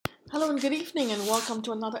Hello and good evening, and welcome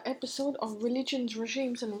to another episode of Religions,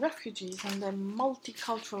 Regimes, and Refugees and their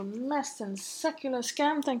multicultural mess and secular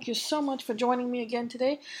scam. Thank you so much for joining me again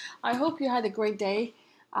today. I hope you had a great day.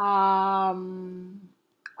 I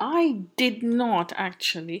did not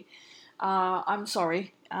actually. I'm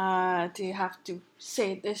sorry to have to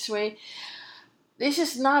say it this way. This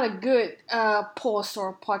is not a good post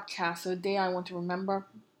or podcast or day I want to remember.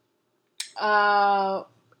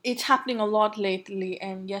 It's happening a lot lately,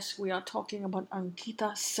 and yes, we are talking about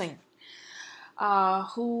Ankita Singh,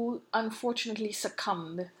 who unfortunately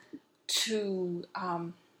succumbed to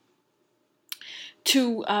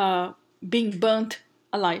being burnt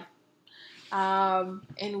alive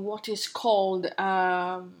in what is called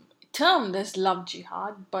termed as love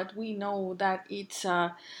jihad, but we know that it's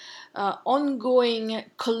ongoing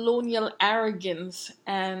colonial arrogance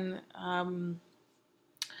and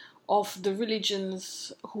of the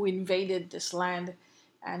religions who invaded this land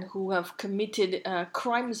and who have committed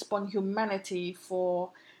crimes upon humanity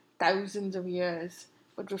for thousands of years,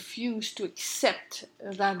 but refuse to accept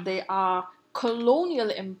that they are colonial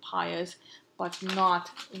empires, but not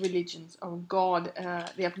religions or God.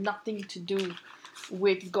 They have nothing to do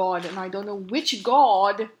with God, and I don't know which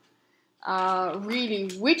God,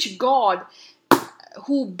 which God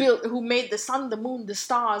who made the sun, the moon, the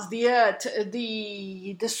stars, the earth,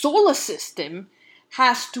 the solar system,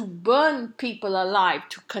 has to burn people alive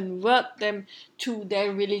to convert them to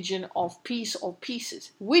their religion of peace or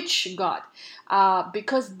pieces. Which God?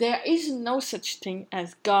 Because there is no such thing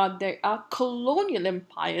as God. There are colonial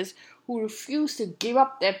empires who refuse to give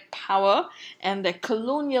up their power and their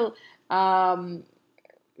colonial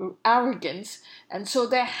arrogance, and so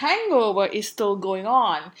their hangover is still going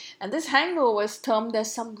on, and this hangover is termed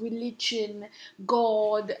as some religion,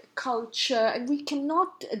 god, culture, and we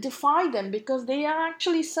cannot defy them because they are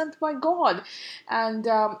actually sent by God. And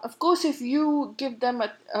of course, if you give them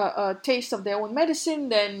a taste of their own medicine,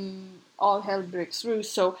 then all hell breaks loose.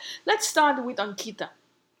 So let's start with Ankita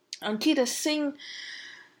Singh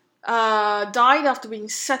died after being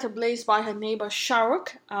set ablaze by her neighbor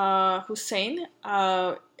Shahrukh Hussain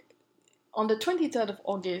on the 23rd of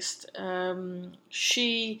August.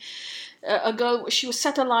 She was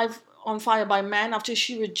set alive on fire by a man after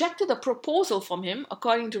she rejected a proposal from him.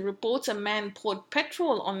 According to reports, a man poured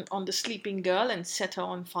petrol on the sleeping girl and set her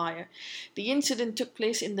on fire. The incident took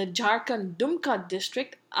place in the Jharkhand Dumka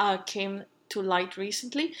district, came to light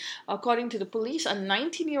recently. According to the police, a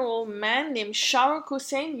 19-year-old man named Shahrukh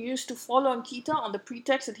Hussain used to follow Ankita on the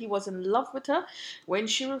pretext that he was in love with her. When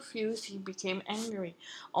she refused, he became angry.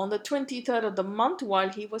 On the 23rd of the month, while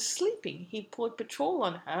he was sleeping, he poured petrol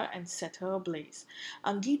on her and set her ablaze.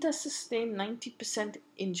 Ankita sustained 90%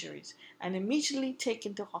 injuries and immediately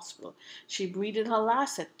taken to hospital. She breathed her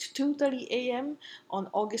last at 2:30 a.m. on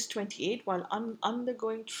August 28 while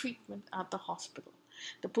undergoing treatment at the hospital.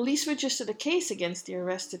 The police registered a case against the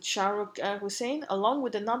arrested Shahrukh Hussain, along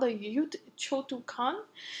with another youth, Chotu Khan,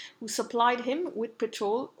 who supplied him with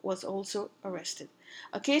petrol, was also arrested.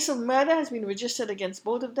 A case of murder has been registered against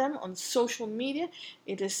both of them on social media.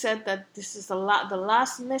 It is said that this is the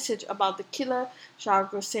last message about the killer, Shahrukh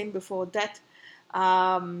Hussain, before death.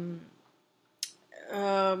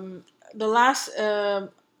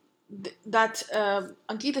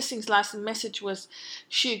 Ankita Singh's last message was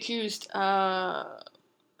she accused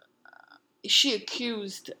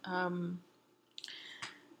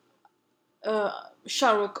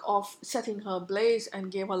Shahrukh of setting her ablaze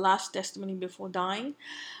and gave her last testimony before dying.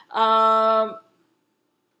 I'm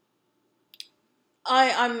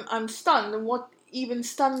stunned. What even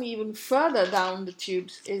stunned me even further down the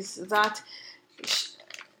tubes is that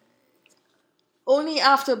only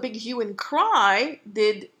after a big hue and cry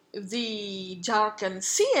did the Jharkhand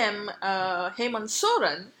CM Hemant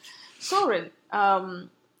Soren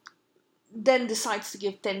then decides to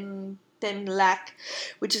give 10 lakh,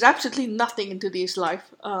 which is absolutely nothing in today's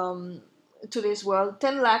life, today's world,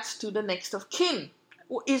 10 lakhs to the next of kin.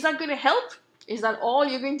 Is that going to help? Is that all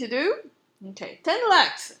you're going to do? Okay, 10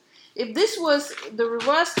 lakhs. If this was the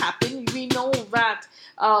reverse happened, we know that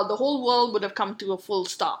the whole world would have come to a full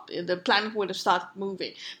stop. The planet would have started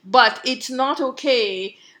moving. But it's not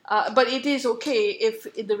okay. But it is okay if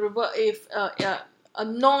a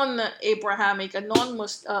non-Abrahamic, a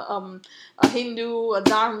a Hindu, a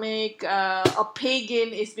Dharmic, a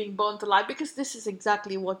pagan is being burnt alive, because this is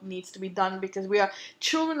exactly what needs to be done, because we are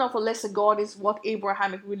children of a lesser God, is what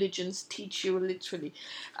Abrahamic religions teach you, literally.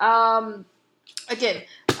 Again,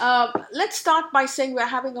 let's start by saying we're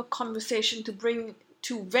having a conversation to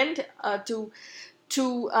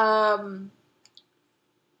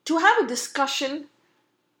have a discussion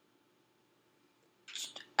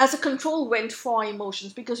as a control vent for our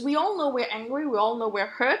emotions, because we all know we're angry, we all know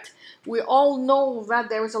we're hurt, we all know that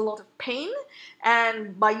there is a lot of pain,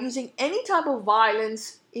 and by using any type of violence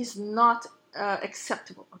is not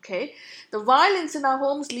acceptable. Okay, the violence in our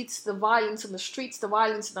homes leads to the violence in the streets. The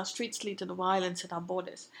violence in our streets lead to the violence in our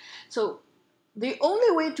borders. So the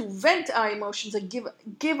only way to vent our emotions and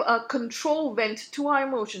give a control vent to our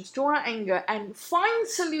emotions, to our anger, and find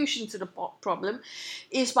solutions to the problem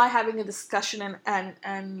is by having a discussion.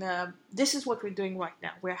 And this is what we're doing right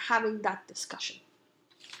now. We're having that discussion.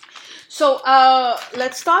 So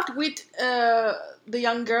let's start with the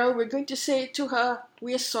young girl. We're going to say to her,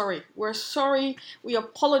 we are sorry. We're sorry. We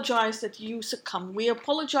apologize that you succumbed. We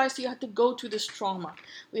apologize that you had to go through this trauma.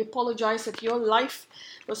 We apologize that your life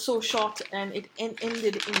was so short and it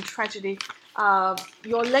ended in tragedy.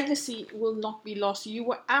 Your legacy will not be lost. You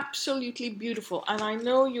were absolutely beautiful. And I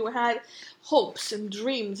know you had hopes and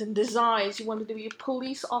dreams and desires. You wanted to be a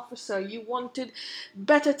police officer. You wanted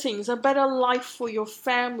better things, a better life for your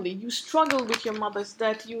family. You struggled with your mother's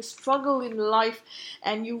death. You struggled in life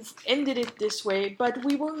and you've ended it this way. But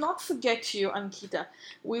we will not forget you, Ankita.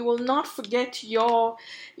 We will not forget your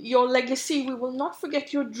legacy. We will not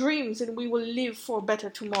forget your dreams, and we will live for a better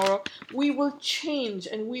tomorrow. We will change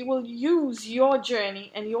and we will use your journey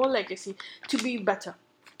and your legacy to be better.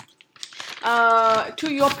 To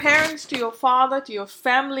your parents, to your father, to your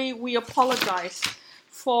family, we apologize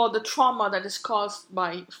for the trauma that is caused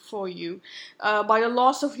for you, by the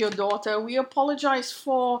loss of your daughter. We apologize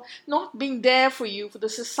for not being there for you, for the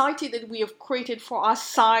society that we have created, for our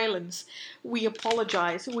silence. We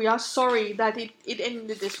apologize. We are sorry that it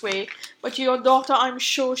ended this way. But your daughter, I'm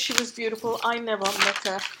sure she was beautiful. I never met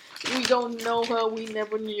her. We don't know her. We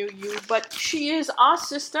never knew you. But she is our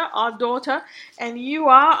sister, our daughter, and you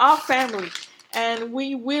are our family. And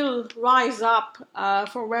we will rise up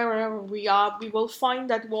from wherever we are. We will find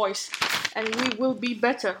that voice and we will be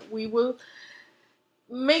better. We will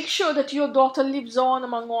make sure that your daughter lives on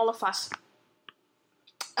among all of us.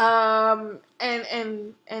 And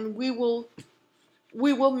we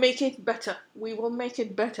will make it better. We will make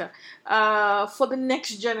it better for the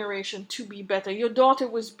next generation to be better. Your daughter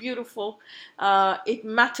was beautiful. It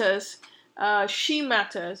matters. She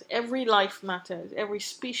matters. Every life matters. Every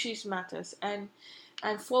species matters. And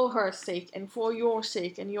for her sake, and for your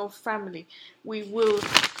sake, and your family, we will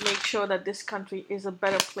make sure that this country is a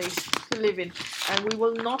better place to live in. And we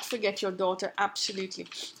will not forget your daughter. Absolutely.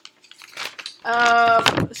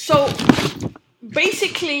 So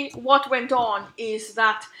basically, what went on is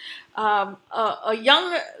that a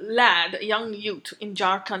young lad, a young youth in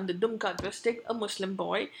Jharkhand, the Dumka district, a Muslim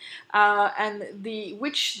boy,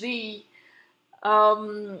 which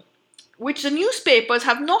the newspapers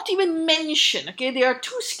have not even mentioned. Okay, they are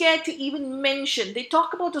too scared to even mention. They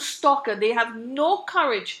talk about a stalker. They have no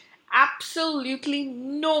courage, absolutely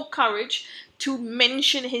no courage, to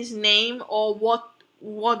mention his name or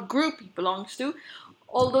what group he belongs to.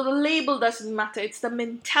 Although the label doesn't matter, it's the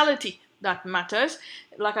mentality that matters.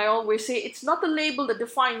 Like I always say, it's not the label that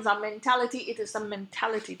defines our mentality, it is the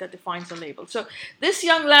mentality that defines the label. So this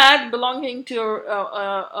young lad belonging to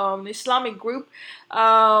an Islamic group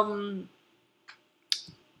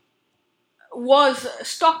was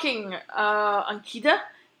stalking Ankita,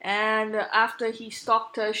 and after he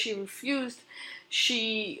stalked her, she refused.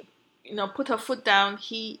 She put her foot down.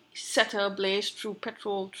 He set her ablaze, threw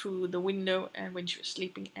petrol through the window, and when she was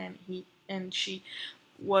sleeping, and she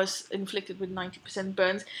was inflicted with 90%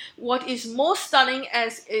 burns. What is more stunning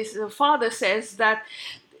is the father says that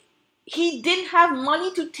he didn't have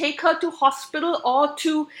money to take her to hospital or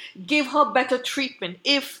to give her better treatment.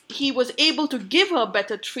 If he was able to give her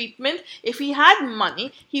better treatment, if he had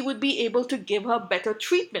money, he would be able to give her better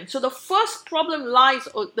treatment. So the first problem lies,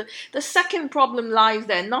 or the second problem lies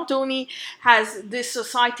there. Not only has this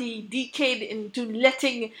society decayed into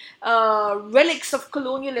letting relics of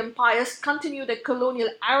colonial empires continue their colonial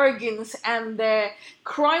arrogance and their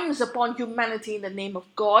crimes upon humanity in the name of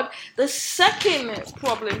God. The second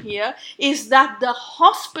problem here is that the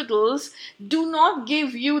hospitals do not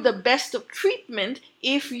give you the best of treatment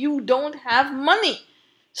if you don't have money.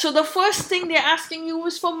 So the first thing they're asking you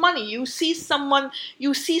is for money. You see someone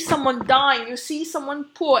dying, you see someone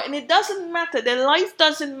poor, and it doesn't matter. Their life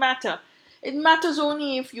doesn't matter. It matters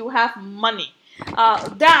only if you have money.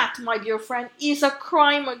 That, my dear friend, is a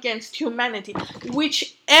crime against humanity.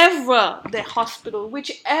 Whichever the hospital,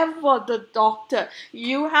 whichever the doctor,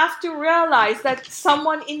 you have to realize that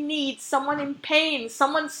someone in need, someone in pain,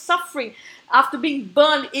 someone suffering, after being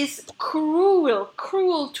burned is cruel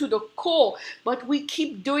to the core. But we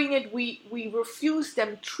keep doing it. We refuse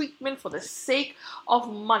them treatment for the sake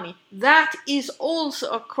of money. That is also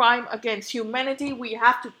a crime against humanity. We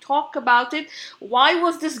have to talk about it. Why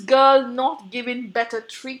was this girl not given better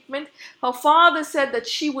treatment? Her father said that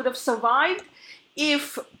she would have survived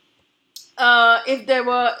if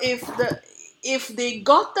they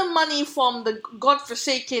got the money from the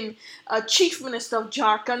godforsaken chief minister of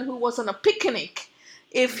Jharkhand, who was on a picnic.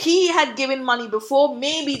 If he had given money before,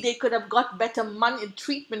 maybe they could have got better money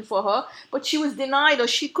treatment for her, but she was denied, or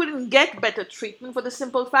she couldn't get better treatment for the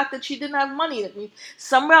simple fact that she didn't have money. That means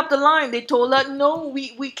somewhere up the line they told her, no,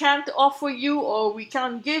 we can't offer you, or we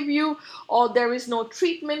can't give you, or there is no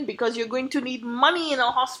treatment because you're going to need money in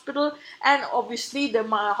a hospital. And obviously the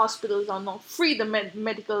hospitals are not free. The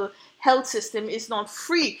medical health system is not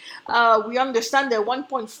free. We understand there are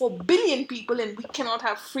 1.4 billion people and we cannot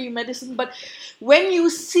have free medicine. But when you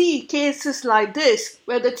see cases like this,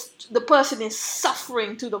 where the person is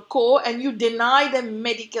suffering to the core and you deny them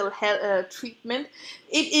medical treatment,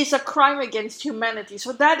 it is a crime against humanity.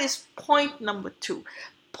 So that is point number 2.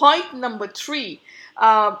 Point number 3,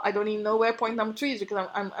 I don't even know where point number 3 is because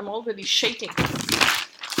I'm already shaking.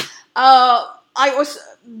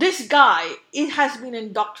 This guy, it has been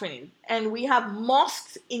indoctrinated, and we have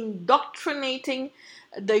mosques indoctrinating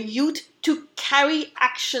the youth to carry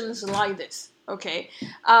actions like this. Okay,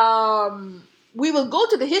 we will go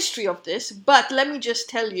to the history of this, but let me just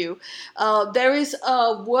tell you, there is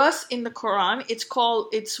a verse in the Quran. It's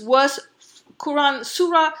verse Quran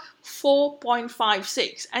Surah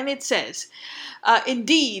 4.56, and it says,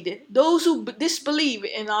 indeed, those who disbelieve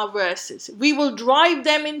in our verses, we will drive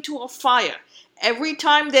them into a fire. Every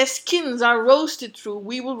time their skins are roasted through,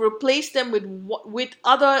 we will replace them with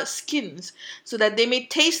other skins, so that they may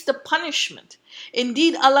taste the punishment.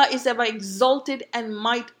 Indeed, Allah is ever exalted and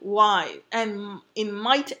wise.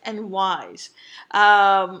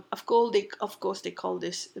 Of course, they call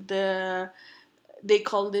this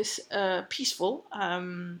peaceful.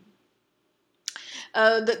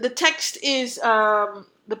 The text is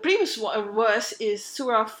the previous verse is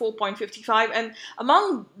Surah 4.55, and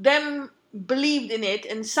among them believed in it,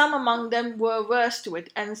 and some among them were averse to it,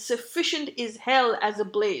 and sufficient is hell as a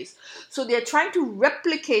blaze. So they are trying to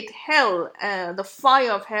replicate hell, the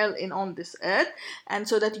fire of hell on this earth, and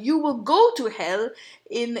so that you will go to hell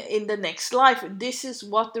in the next life. This is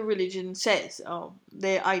what the religion says, or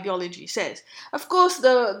their ideology says. Of course,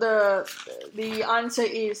 the answer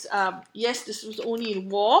is yes, this was only in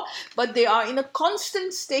war, but they are in a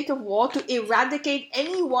constant state of war to eradicate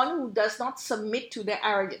anyone who does not submit to their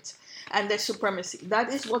arrogance and their supremacy.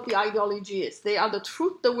 That is what the ideology is. They are the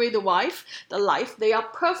truth, the way, the life. They are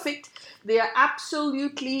perfect. They are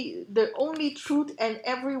absolutely the only truth, and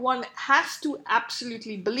everyone has to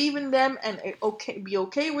absolutely believe in them and be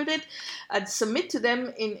okay with it and submit to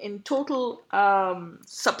them in total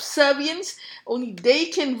subservience. Only they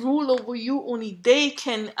can rule over you. Only they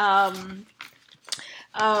can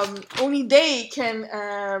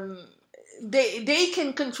they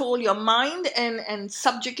can control your mind and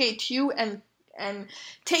subjugate you and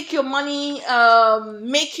take your money,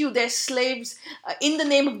 make you their slaves in the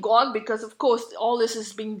name of God, because of course all this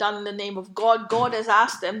is being done in the name of God. God has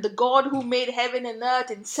asked them, the God who made heaven and earth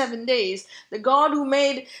in 7 days, the God who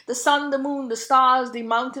made the sun, the moon, the stars, the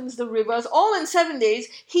mountains, the rivers, all in 7 days,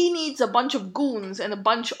 he needs a bunch of goons and a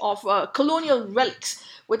bunch of colonial relics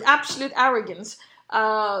with absolute arrogance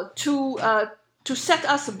to set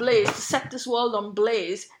us ablaze, to set this world on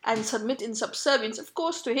blaze and submit in subservience, of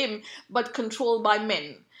course, to him, but controlled by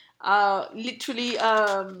men. Literally,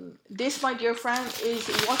 this, my dear friend, is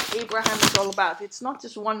what Abraham is all about. It's not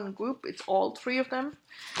just one group, it's all 3 of them.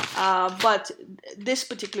 But this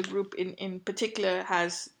particular group in particular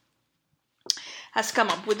has come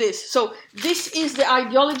up with this. So this is the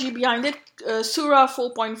ideology behind it. Surah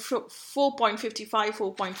 4.55,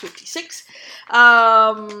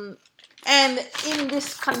 4.56. And in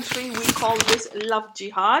this country, we call this love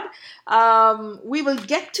jihad. We will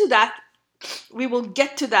get to that.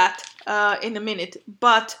 In a minute.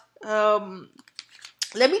 But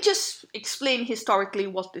let me just explain historically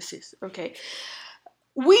what this is. Okay,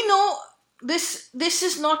 we know this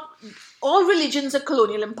is not all religions are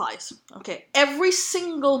colonial empires. Okay, every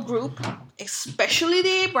single group, especially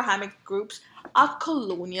the Abrahamic groups, are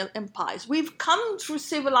colonial empires. We've come through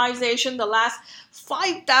civilization the last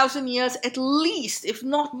 5,000 years at least, if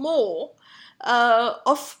not more,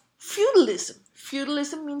 of feudalism.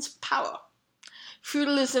 Feudalism means power.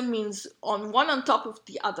 Feudalism means one on top of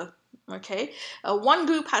the other. Okay, one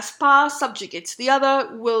group has power, subjugates the other,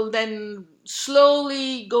 will then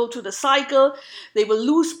slowly go to the cycle. They will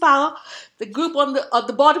lose power. The group at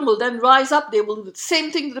the bottom will then rise up. They will do the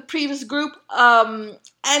same thing to the previous group, and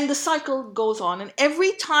the cycle goes on. And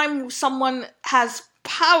every time someone has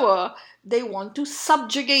power, they want to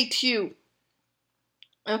subjugate you.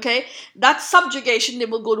 Okay, that subjugation, they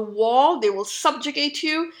will go to war, they will subjugate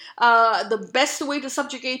you. The best way to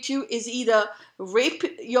subjugate you is either rape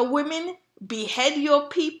your women, behead your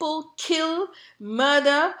people, kill,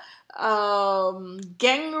 murder,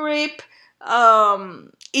 gang rape,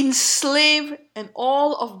 enslave, and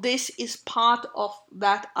all of this is part of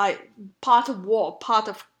part of war, part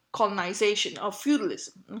of colonization or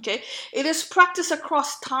feudalism. Okay, it is practiced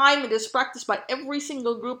across time. It is practiced by every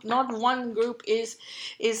single group. Not one group is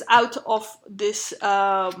out of this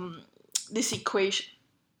this equation.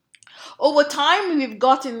 Over time, we've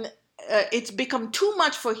gotten it's become too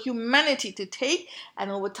much for humanity to take, and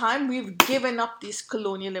over time we've given up these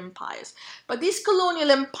colonial empires. But these colonial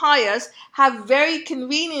empires have very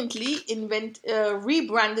conveniently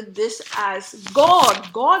rebranded this as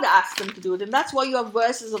God. God asked them to do it, and that's why you have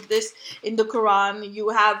verses of this in the Quran. You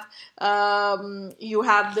have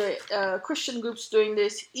the Christian groups doing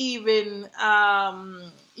this. Even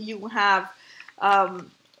you have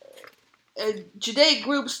Judaic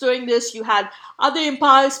groups doing this. You had other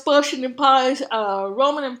empires, Persian empires,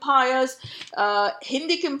 Roman empires,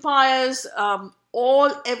 Hindic empires.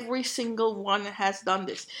 Every single one has done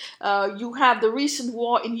this. You have the recent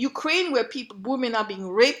war in Ukraine where women are being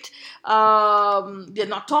raped. They're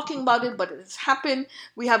not talking about it, but it has happened.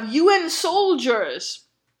 We have UN soldiers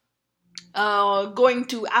going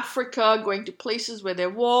to Africa, going to places where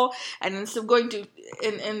there's war, and instead of going to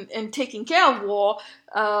and taking care of war,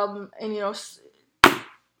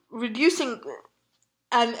 reducing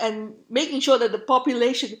and making sure that the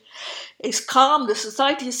population is calm, the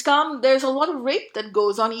society is calm. There's a lot of rape that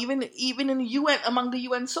goes on, even in the UN, among the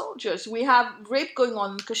UN soldiers. We have rape going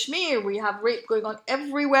on in Kashmir. We have rape going on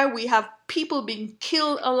everywhere. We have people being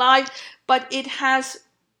killed alive, but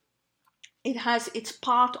it's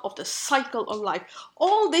part of the cycle of life.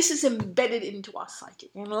 All this is embedded into our psyche.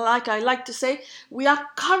 And like I like to say, we are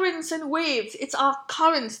currents and waves. It's our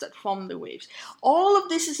currents that form the waves. All of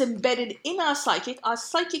this is embedded in our psychic. Our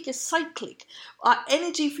psychic is cyclic. Our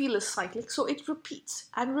energy field is cyclic. So it repeats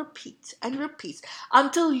and repeats and repeats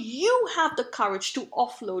until you have the courage to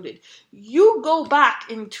offload it. You go back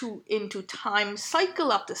into time,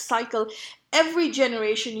 cycle after cycle. Every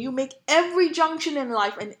generation, you make every junction in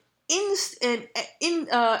life and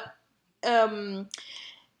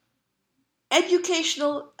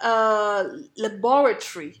educational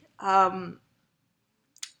laboratory.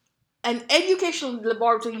 An educational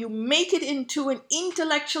laboratory, you make it into an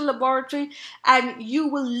intellectual laboratory, and you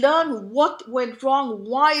will learn what went wrong,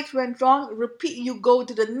 why it went wrong. Repeat, you go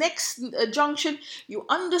to the next junction, you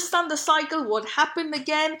understand the cycle, what happened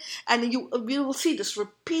again, and you will see this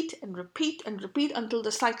repeat and repeat and repeat until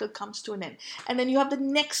the cycle comes to an end. And then you have the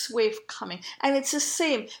next wave coming, and it's the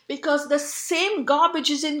same, because the same garbage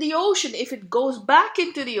is in the ocean. If it goes back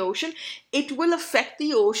into the ocean, it will affect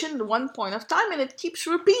the ocean at one point of time, and it keeps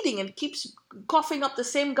repeating and keeps coughing up the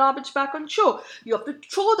same garbage back on shore. You have to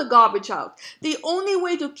throw the garbage out. The only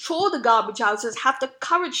way to throw the garbage out is have the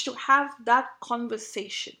courage to have that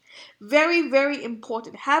conversation. Very, very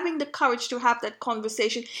important. Having the courage to have that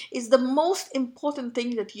conversation is the most important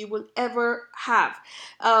thing that you will ever have.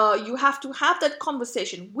 You have to have that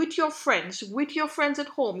conversation with your friends at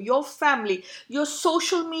home, your family, your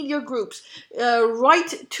social media groups,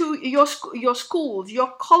 write to your schools,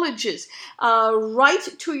 your colleges,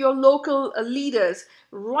 write to your local leaders,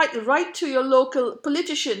 write to your local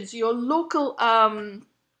politicians, your local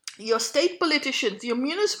your state politicians, your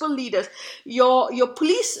municipal leaders, your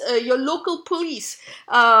police, your local police.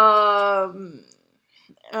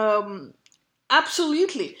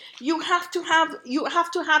 Absolutely, you have to have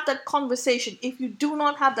that conversation. If you do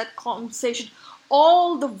not have that conversation,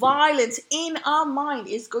 all the violence in our mind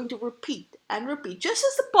is going to repeat and repeat. Just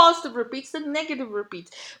as the positive repeats, the negative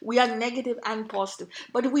repeats. We are negative and positive.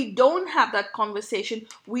 But if we don't have that conversation,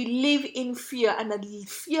 we live in fear, and that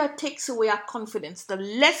fear takes away our confidence. The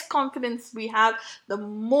less confidence we have, the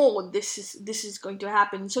more this is going to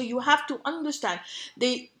happen. So you have to understand,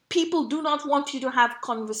 people do not want you to have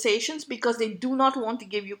conversations because they do not want to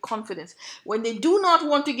give you confidence. When they do not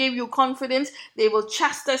want to give you confidence, they will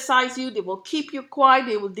chastise you, they will keep you quiet,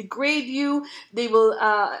 they will degrade you, they will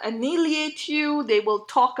annihilate you, they will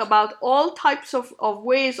talk about all types of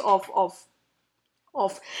ways of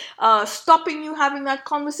of stopping you having that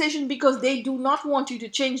conversation, because they do not want you to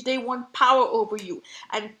change. They want power over you,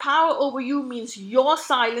 and power over you means your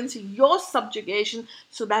silence, your subjugation,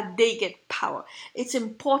 so that they get power. It's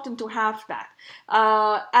important to have that.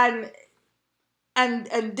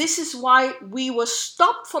 And this is why we were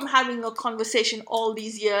stopped from having a conversation all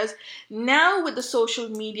these years. Now with the social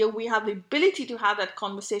media, we have the ability to have that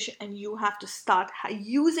conversation, and you have to start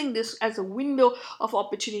using this as a window of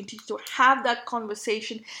opportunity to have that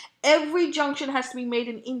conversation. Every junction has to be made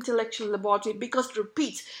in intellectual laboratory, because it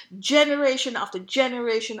repeats generation after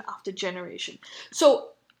generation after generation. So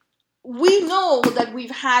we know that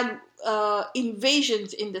we've had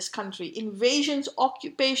invasions in this country, invasions,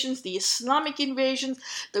 occupations, the Islamic invasions,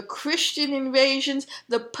 the Christian invasions,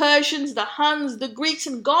 the Persians, the Huns, the Greeks,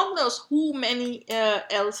 and God knows who many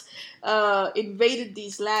else invaded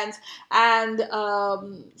these lands and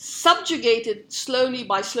subjugated slowly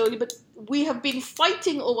by slowly. But we have been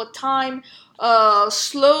fighting over time.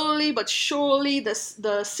 Slowly but surely,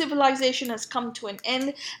 the civilization has come to an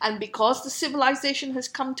end, and because the civilization has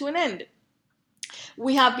come to an end,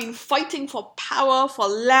 we have been fighting for power, for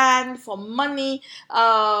land, for money.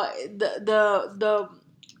 The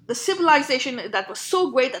civilization that was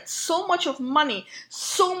so great, that so much of money,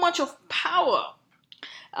 so much of power,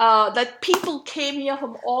 that people came here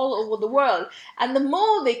from all over the world, and the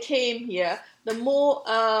more they came here, the more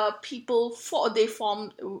people fought.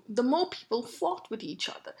 The more people fought with each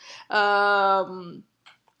other.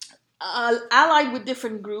 Allied with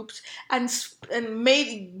different groups, and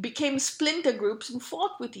became splinter groups and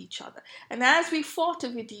fought with each other. And as we fought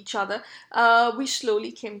with each other, we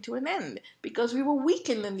slowly came to an end, because we were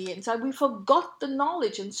weakened in the inside. We forgot the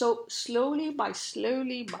knowledge, and so slowly by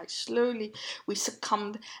slowly, we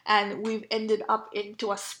succumbed, and we've ended up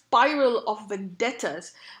into a spiral of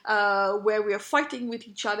vendettas, where we are fighting with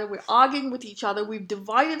each other, we're arguing with each other, we've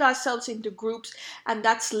divided ourselves into groups, and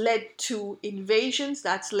that's led to invasions,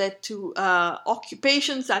 that's led to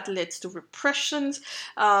occupations, that leads to repressions,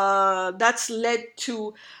 that's led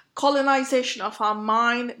to colonization of our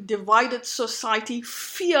mind, divided society,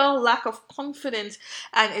 fear, lack of confidence,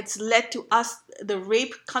 and it's led to us, the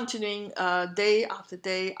rape continuing day after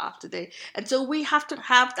day after day. And so we have to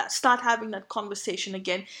start having that conversation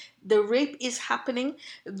again. The rape is happening.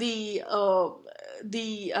 The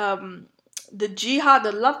jihad,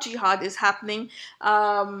 the love jihad, is happening,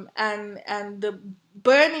 and the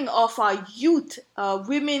burning of our youth,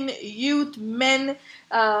 women, youth, men,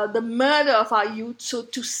 the murder of our youth, so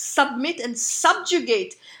to submit and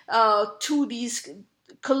subjugate to these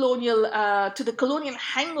colonial, to the colonial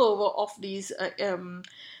hangover of these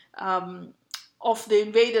of the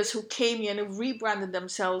invaders who came here and rebranded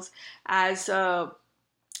themselves as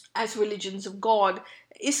religions of God,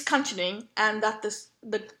 is continuing, and that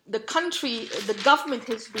the country, the government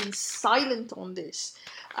has been silent on this,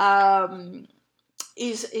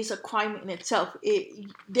 is a crime in itself.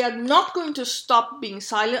 They are not going to stop being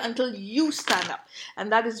silent until you stand up,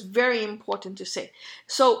 and that is very important to say.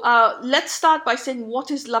 So let's start by saying,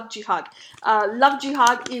 what is love jihad? Love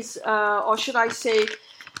jihad is, or should I say,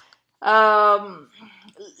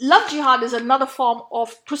 love jihad is another form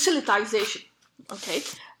of proselytization. Okay,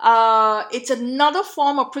 it's another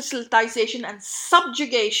form of proselytization and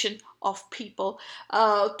subjugation of people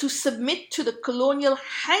to submit to the colonial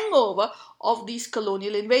hangover of these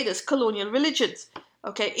colonial invaders, colonial religions.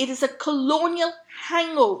 Okay, it is a colonial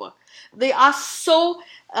hangover. They are so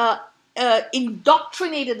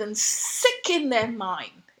indoctrinated and sick in their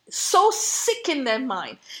mind, so sick in their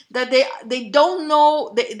mind, that they don't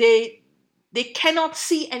know, they cannot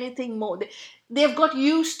see anything more. They've got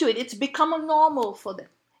used to it. It's become a normal for them.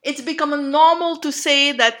 It's become a normal to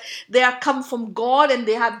say that they are come from God and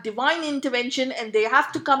they have divine intervention and they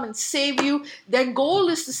have to come and save you. Their goal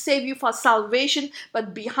is to save you for salvation,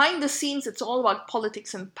 but behind the scenes, it's all about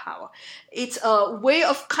politics and power. It's a way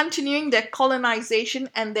of continuing their colonization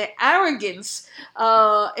and their arrogance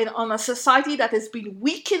on a society that has been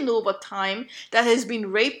weakened over time, that has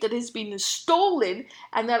been raped, that has been stolen,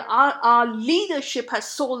 and that our leadership has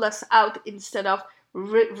sold us out instead of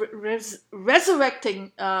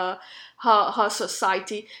resurrecting her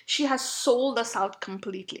society. She has sold us out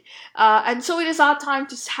completely, and so it is our time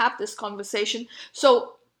to have this conversation.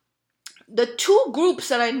 So the two groups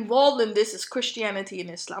that are involved in this is Christianity and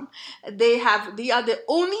Islam. They are the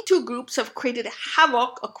only two groups have created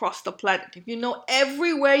havoc across the planet. If you know,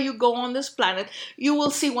 everywhere you go on this planet, you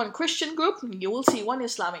will see one Christian group and you will see one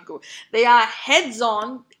Islamic group. They are heads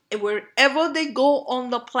on wherever they go on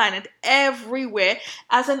the planet, everywhere.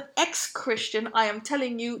 As an ex-Christian, I am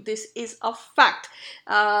telling you, this is a fact.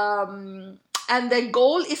 and their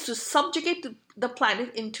goal is to subjugate the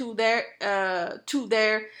planet into their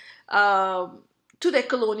to their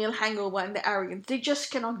colonial hangover and their arrogance. They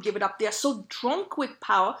just cannot give it up. They are so drunk with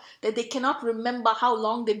power that they cannot remember how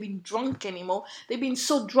long they've been drunk anymore. They've been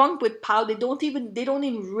so drunk with power they don't even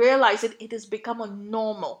realize it. It has become a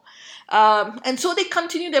normal, and so they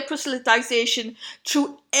continue their proselytization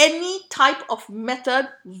through any type of method: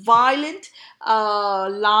 violent,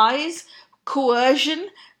 lies,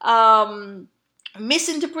 coercion,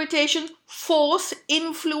 misinterpretation, force,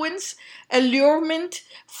 influence, allurement,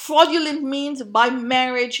 fraudulent means, by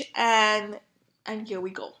marriage, and here we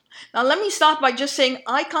go. Now let me start by just saying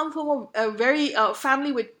I come from a very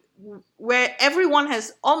family with where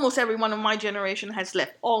almost everyone of my generation has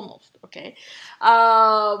left, almost, okay.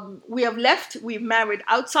 We have left, we've married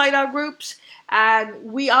outside our groups, and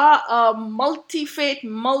we are a multi-faith,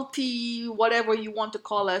 whatever you want to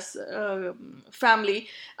call us, family,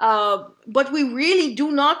 but we really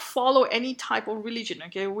do not follow any type of religion,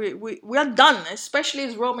 okay. We are done, especially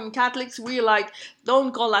as Roman Catholics. We're like,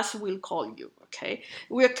 don't call us, we'll call you. Okay,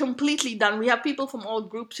 we're completely done. We have people from all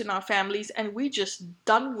groups in our families, and we're just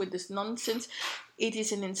done with this nonsense. It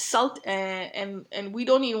is an insult, and we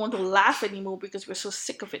don't even want to laugh anymore because we're so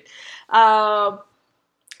sick of it. And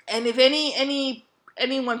if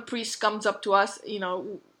anyone priest comes up to us,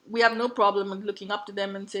 we have no problem with looking up to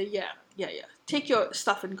them and say, yeah, take your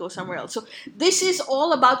stuff and go somewhere else. So this is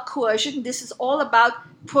all about coercion. This is all about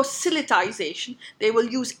proselytization. They will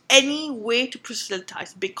use any way to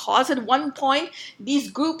proselytize, because at one point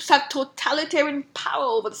these groups had totalitarian power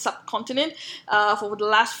over the subcontinent for the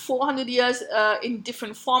last 400 years, in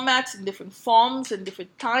different formats, in different forms, in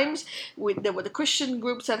different times. There were the Christian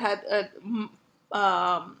groups that had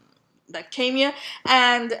that came here,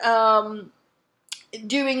 and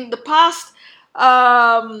during the past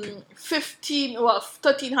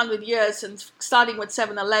 1300 years, and starting with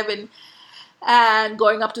 711 and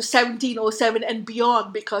going up to 1707 and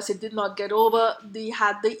beyond, because it did not get over, they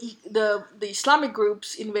had the Islamic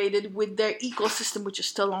groups invaded with their ecosystem, which is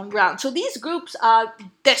still on ground. So these groups are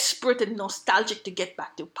desperate and nostalgic to get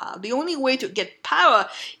back to power. The only way to get power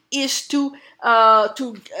is to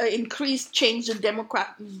change the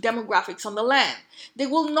demographics on the land.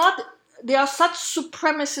 They are such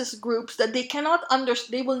supremacist groups that they cannot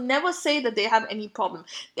understand. They will never say that they have any problem.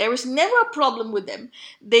 There is never a problem with them.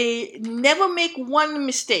 They never make one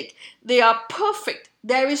mistake. They are perfect.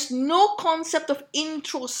 There is no concept of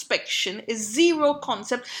introspection, a zero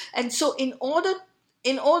concept. And so in order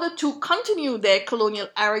to continue their colonial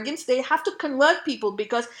arrogance, they have to convert people,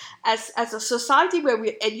 because as a society where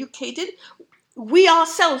we're educated, we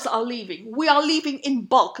ourselves are leaving. We are leaving in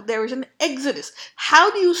bulk. There is an exodus. How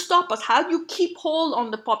do you stop us? How do you keep hold on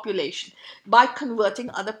the population? By converting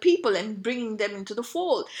other people and bringing them into the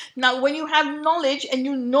fold. Now, when you have knowledge and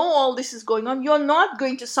you know all this is going on, you're not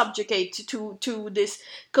going to subjugate to this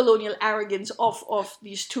colonial arrogance of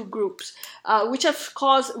these two groups, which have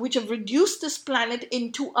reduced this planet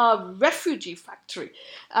into a refugee factory.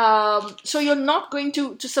 So you're not going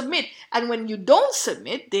to submit. And when you don't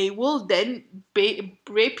submit, they will then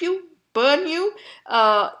rape you, burn you,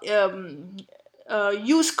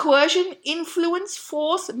 use coercion, influence,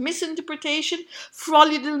 force, misinterpretation,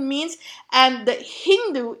 fraudulent means. And the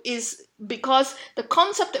Hindu is, because the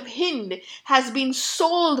concept of Hind has been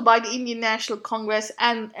sold by the Indian National Congress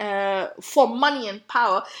and for money and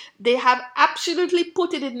power, they have absolutely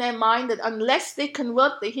put it in their mind that unless they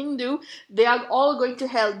convert the Hindu, they are all going to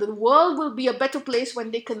hell. The world will be a better place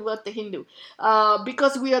when they convert the Hindu,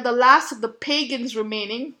 because we are the last of the pagans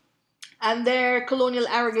remaining. And their colonial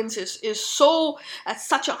arrogance is so at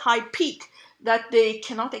such a high peak that they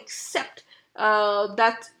cannot accept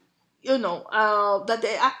that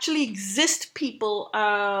there actually exist people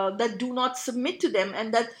that do not submit to them,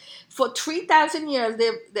 and that for 3,000 years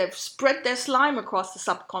they've spread their slime across the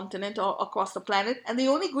subcontinent or across the planet, and the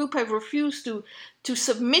only group have refused to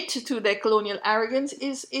submit to their colonial arrogance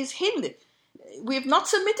is Hind. We have not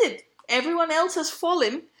submitted. Everyone else has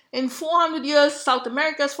fallen. In 400 years, South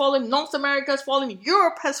America has fallen, North America has fallen,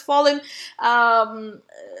 Europe has fallen, Africa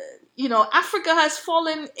has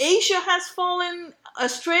fallen, Asia has fallen,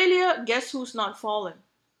 Australia. Guess who's not fallen?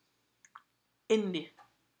 India.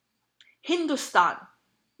 Hindustan.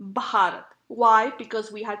 Bharat. Why?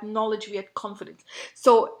 Because we had knowledge, we had confidence.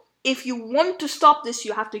 So if you want to stop this,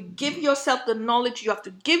 you have to give yourself the knowledge, you have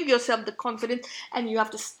to give yourself the confidence, and you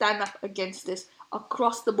have to stand up against this.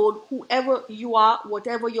 across the board, whoever you are,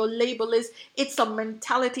 whatever your label is. It's a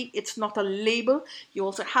mentality, it's not a label. You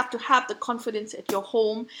also have to have the confidence at your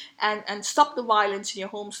home, and stop the violence in your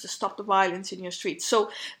homes to stop the violence in your streets.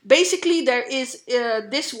 So basically there is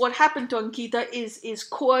this, what happened to Ankita is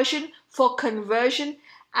coercion for conversion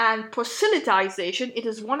and proselytization. It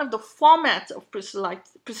is one of the formats of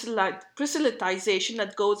proselytization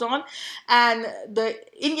that goes on, and the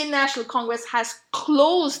Indian National Congress has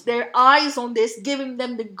closed their eyes on this, giving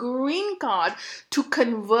them the green card to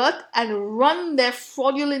convert and run their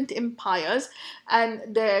fraudulent empires and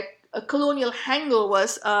their colonial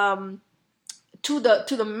hangovers to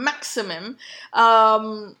the maximum,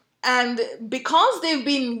 and because they've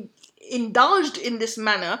been indulged in this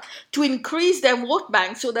manner to increase their vote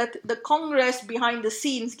bank, so that the Congress behind the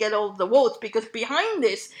scenes get all the votes, because behind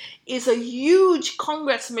this is a huge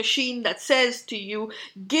Congress machine that says to you,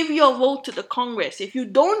 give your vote to the Congress. If you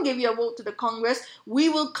don't give your vote to the Congress, we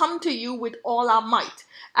will come to you with all our might.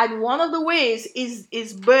 And one of the ways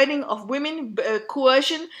is burning of women,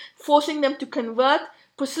 coercion, forcing them to convert,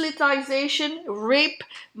 proselytization, rape,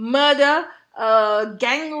 murder,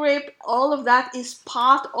 gang rape. All of that is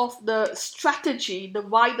part of the strategy, the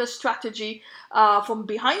wider strategy from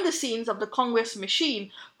behind the scenes of the Congress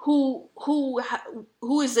machine, who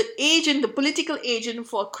is the agent, the political agent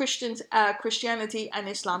for Christianity and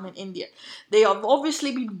Islam in India. They have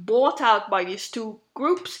obviously been bought out by these two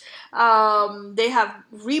groups. They have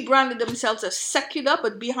rebranded themselves as secular,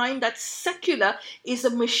 but behind that secular is a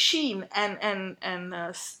machine,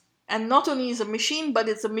 and not only is a machine, but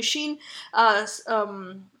it's a machine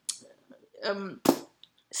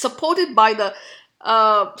supported by the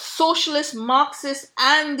socialist, Marxist,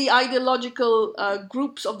 and the ideological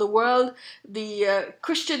groups of the world, the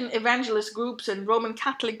Christian evangelist groups and Roman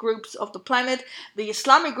Catholic groups of the planet, the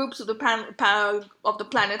Islamic groups of the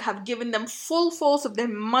planet have given them full force of their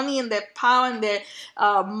money and their power and their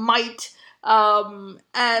might.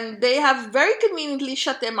 And they have very conveniently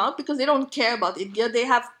shut them out because they don't care about India. They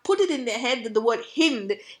have put it in their head that the word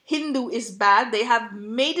Hindu is bad. They have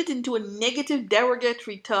made it into a negative,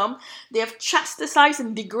 derogatory term. They have chastised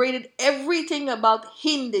and degraded everything about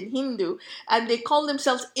Hind and Hindu, and they call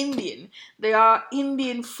themselves Indian. They are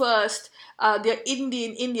Indian first. They're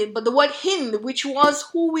Indian, but the word Hind, which was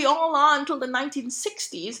who we all are until the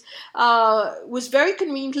 1960s, was very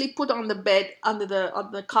conveniently put on the bed, on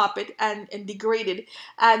the carpet, and degraded.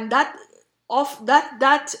 And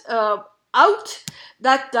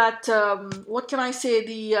what can I say?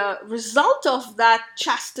 The result of that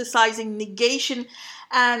chastising, negation,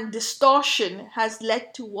 and distortion has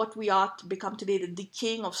led to what we are to become today, the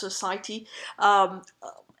decaying of society.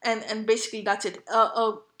 And basically that's it.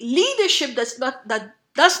 Leadership that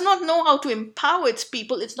does not know how to empower its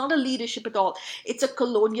people. It's not a leadership at all. It's a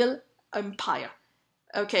colonial empire.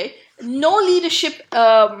 Okay, no leadership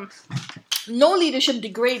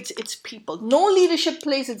degrades its people. No leadership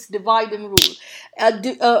plays its divide and rule.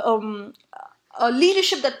 A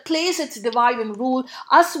leadership that plays its divide and rule,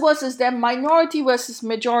 us versus them, minority versus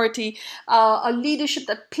majority, a leadership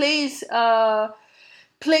that plays a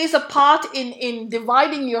part in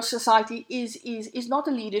dividing your society is not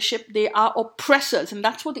a leadership. They are oppressors, and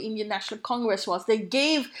that's what the Indian National Congress was.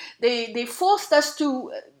 They forced us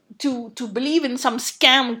to believe in some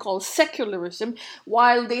scam called secularism,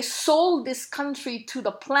 while they sold this country to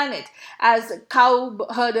the planet as cow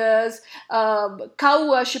herders, cow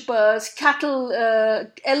worshippers, cattle,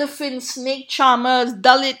 elephant, snake charmers,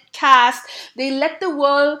 Dalit caste. They let the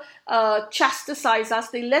world chastise us.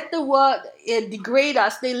 They let the world degrade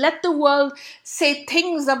us. They let the world say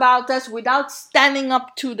things about us without standing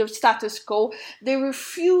up to the status quo. They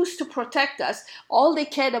refuse to protect us. All they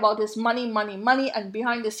cared about is money, money, money, and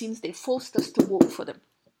behind the scenes they forced us to vote for them.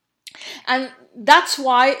 And that's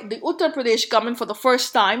why the Uttar Pradesh government, for the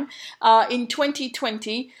first time in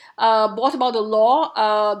 2020, brought about a law,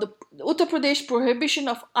 the Uttar Pradesh Prohibition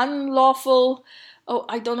of Unlawful. Oh,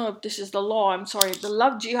 I don't know if this is the law. I'm sorry. The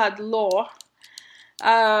Love Jihad law.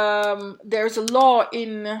 There's a law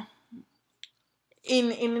in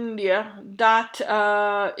India that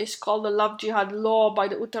is called the Love Jihad law by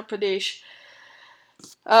the Uttar Pradesh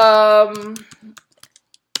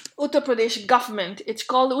government. It's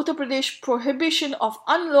called the Uttar Pradesh Prohibition of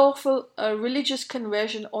Unlawful Religious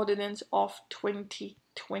Conversion Ordinance of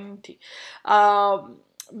 2020.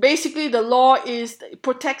 Basically, the law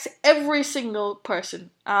protects every single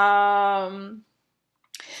person.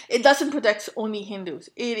 It doesn't protect only Hindus.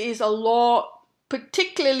 It is a law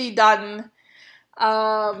particularly done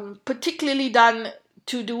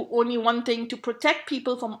to do only one thing: to protect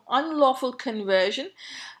people from unlawful conversion.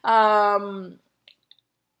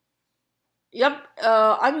 Yep,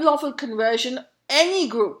 unlawful conversion. Any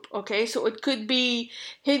group, okay, so it could be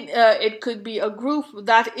a group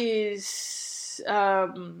that is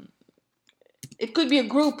it could be a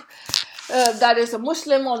group that is a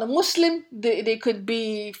Muslim or a Muslim. They could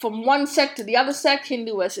be from one sect to the other sect,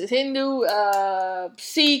 Hindu versus Hindu,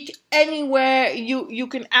 Sikh, anywhere. You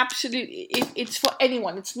can absolutely, it's for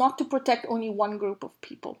anyone. It's not to protect only one group of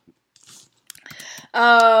people.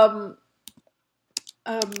 Um,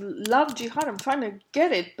 Love Jihad. I'm trying to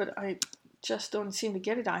get it, but I just don't seem to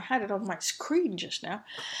get it. I had it on my screen just now.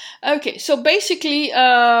 Okay, so basically,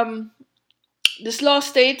 this law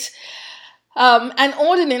states an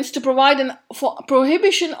ordinance to provide for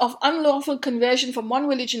prohibition of unlawful conversion from one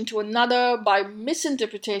religion to another by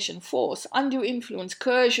misinterpretation, force, undue influence,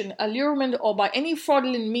 coercion, allurement, or by any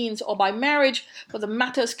fraudulent means, or by marriage, for the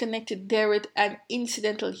matters connected therewith and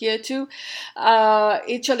incidental hereto.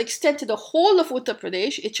 It shall extend to the whole of Uttar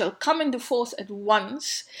Pradesh. It shall come into force at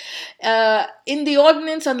once. In the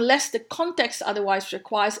ordinance, unless the context otherwise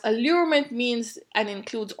requires, allurement means and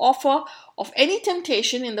includes offer of any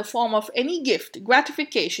temptation in the form of any gift,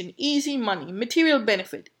 gratification, easy money, material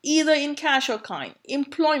benefit, either in cash or kind,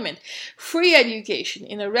 employment, free education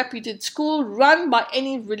in a reputed school run by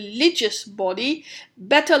any religious body,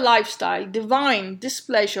 better lifestyle, divine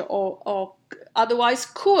displeasure, or otherwise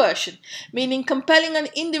coercion, meaning compelling an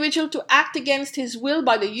individual to act against his will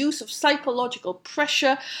by the use of psychological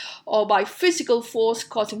pressure or by physical force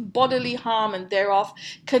causing bodily harm and thereof.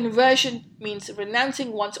 Conversion means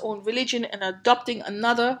renouncing one's own religion and adopting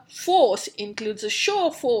another. Force includes a show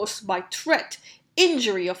of force by threat,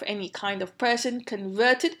 injury of any kind of person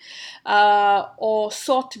converted or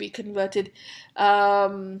sought to be converted.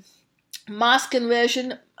 Mass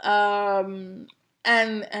conversion and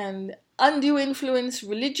undue influence,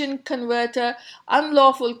 religion converter,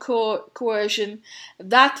 unlawful coercion.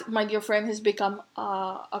 That, my dear friend, has become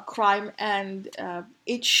a crime, and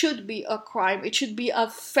it should be a crime. It should be a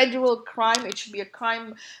federal crime. It should be a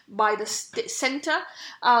crime by the center.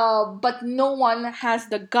 But no one has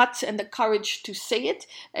the guts and the courage to say it,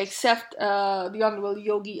 except the Honorable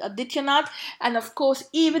Yogi Adityanath, and of course,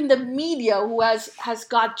 even the media, who has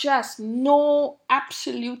got just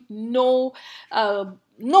absolute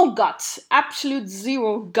no guts, absolute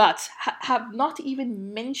zero guts, have not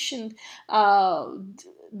even mentioned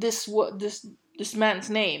this man's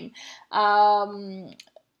name.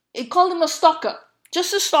 It called him a stalker,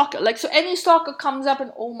 just a stalker. Like, so any stalker comes up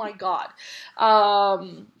and, oh my God,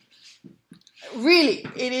 really,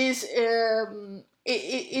 it is.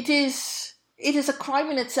 It is a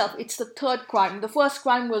crime in itself. It's the third crime. The first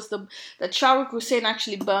crime was that Shahrukh Hussain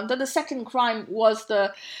actually burned. And the second crime was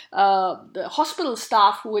the hospital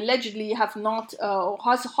staff who allegedly have not,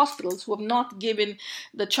 hospitals who have not given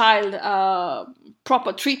the child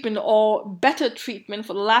proper treatment or better treatment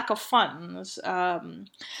for the lack of funds.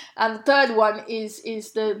 And the third one is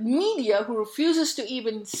the media, who refuses to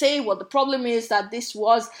even say what the problem is, that this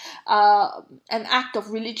was an act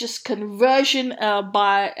of religious conversion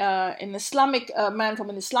by an Islamic man from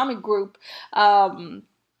an Islamic group, and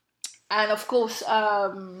of course,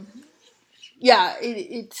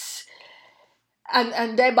 it's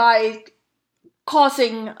and thereby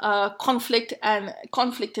causing conflict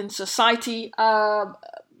in society.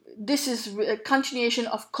 This is a continuation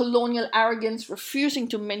of colonial arrogance, refusing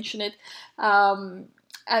to mention it, and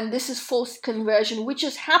this is forced conversion, which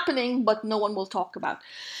is happening, but no one will talk about.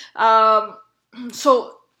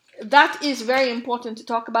 So that is very important to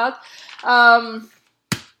talk about.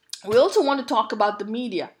 We also want to talk about the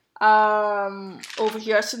media over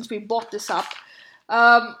here, since we brought this up.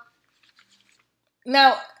 Now,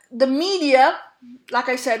 the media, like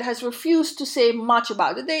I said, has refused to say much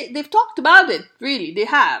about it. They've talked about it, really, they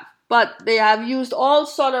have, but they have used all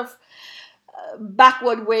sort of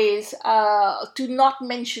backward ways to not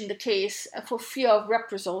mention the case for fear of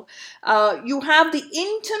reprisal. You have the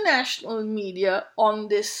international media on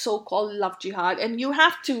this so-called love jihad, and you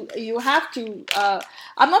have to.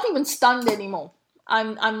 I'm not even stunned anymore.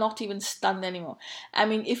 I'm not even stunned anymore. I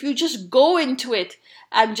mean, if you just go into it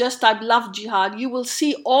and just type love jihad, you will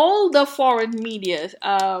see all the foreign media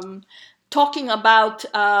talking about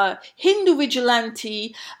Hindu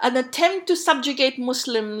vigilante, an attempt to subjugate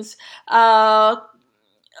Muslims, an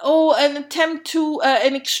attempt to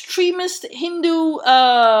an extremist Hindu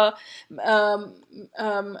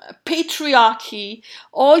patriarchy.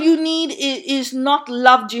 All you need is not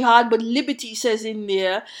love jihad, but liberty, says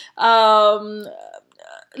India.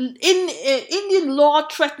 in Indian law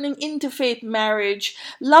threatening interfaith marriage.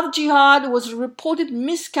 Love jihad was a reported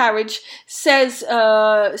miscarriage, says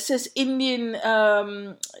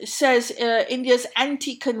India's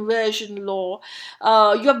anti-conversion law.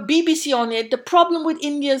 You have BBC on it. The problem with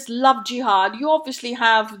India's love jihad, you obviously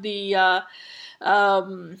have the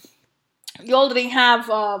you already have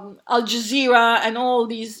Al Jazeera and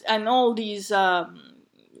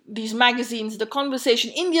these magazines. The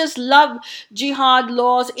conversation: India's love jihad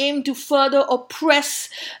laws aim to further oppress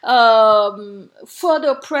the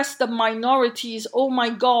minorities. Oh my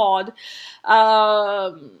God.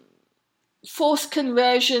 Forced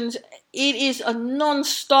conversions, it is a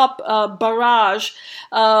non-stop barrage,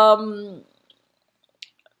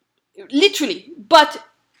 literally. But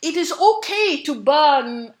it is okay to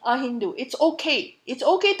burn a Hindu. It's okay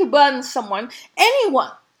to burn someone, anyone.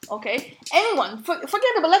 Okay, anyone.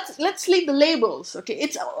 Forget about. Let's leave the labels. Okay,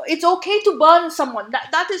 it's okay to burn someone.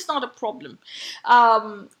 That is not a problem.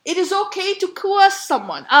 It is okay to coerce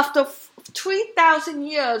someone after 3,000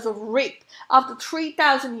 years of rape, after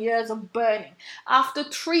 3,000 years of burning, after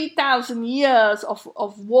 3,000 years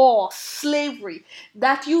of war, slavery,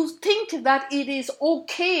 that you think that it is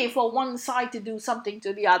okay for one side to do something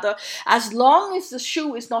to the other, as long as the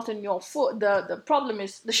shoe is not on your foot. The problem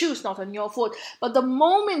is the shoe is not on your foot, but the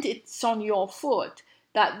moment it's on your foot,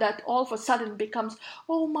 that all of a sudden becomes,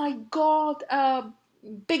 oh my God,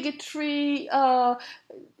 bigotry,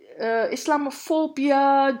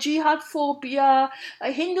 Islamophobia, jihadphobia,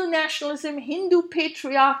 Hindu nationalism, Hindu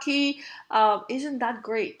patriarchy. Isn't that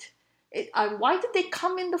great? Why did they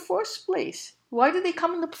come in the first place? Why did they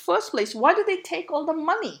take all the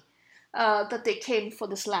money that they came for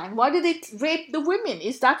this land? Why did they rape the women?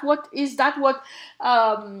 Is that what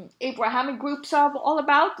Abrahamic groups are all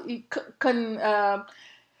about?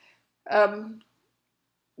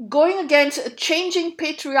 Going against changing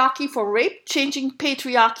patriarchy for rape, changing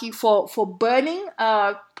patriarchy for burning,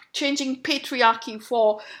 changing patriarchy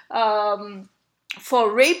for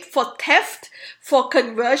rape, for theft, for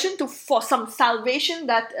conversion, for some salvation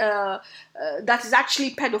that is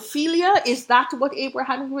actually pedophilia. Is that what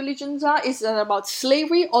Abrahamic religions are? Is it about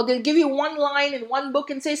slavery? Or they'll give you one line in one book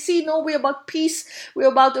and say, see, no, we're about peace, we're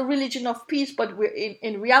about a religion of peace, but we're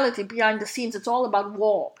in reality, behind the scenes, it's all about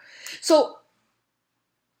war. So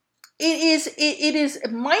it is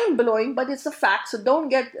mind-blowing, but it's a fact, so don't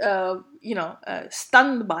get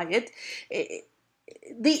stunned by it.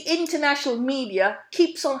 The international media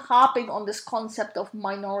keeps on harping on this concept of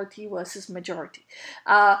minority versus majority,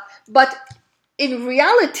 but in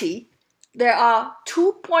reality there are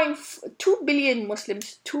 2 billion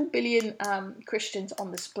Muslims, 2 billion Christians on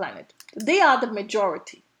this planet. They are the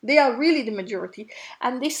majority. They are really the majority,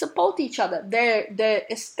 and they support each other. Their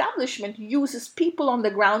establishment uses people on the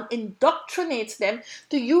ground, indoctrinates them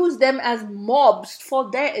to use them as mobs for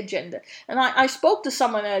their agenda. And I spoke to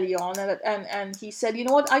someone early on, and he said, you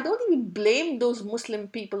know what, I don't even blame those Muslim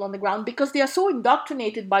people on the ground, because they are so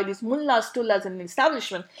indoctrinated by these mullahs, tullahs, and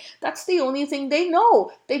establishment. That's the only thing they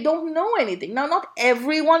know. They don't know anything. Now, not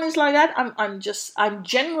everyone is like that. I'm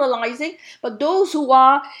generalizing, but those who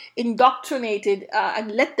are indoctrinated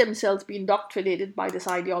and let themselves be indoctrinated by this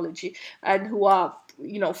ideology, and who are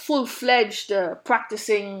full-fledged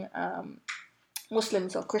practicing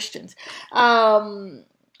Muslims or Christians,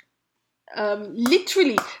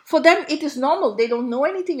 literally for them it is normal. They don't know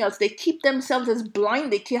anything else. They keep themselves as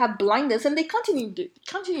blind. They have blindness, and they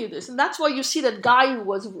continue this. And that's why you see that guy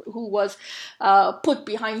who was put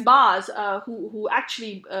behind bars, who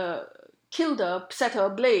actually killed her, set her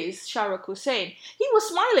ablaze, Shahrukh Hussain. He was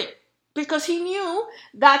smiling, because he knew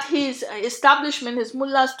that his establishment, his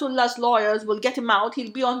mullahs, tullahs, lawyers will get him out.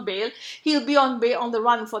 He'll be on bail. He'll be on the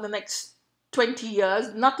run for the next 20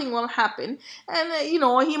 years. Nothing will happen. And,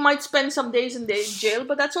 he might spend some days in jail,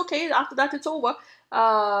 but that's okay. After that, it's over.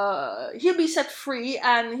 He'll be set free,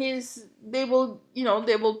 and they will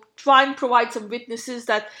try and provide some witnesses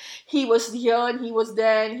that he was here and he was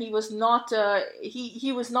there, and he was not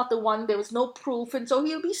the one. There was no proof, and so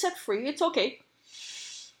he'll be set free. It's okay.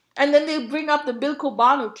 And then they bring up the Bilko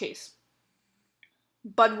Banu case.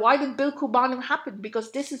 But why did Bilko Banu happen?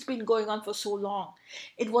 Because this has been going on for so long.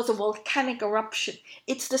 It was a volcanic eruption.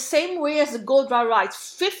 It's the same way as the Godhra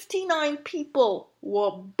riots. 59 people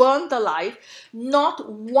were burnt alive. Not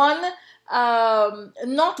one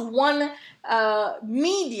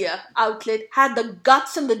media outlet had the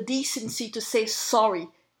guts and the decency to say sorry.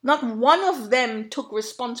 Not one of them took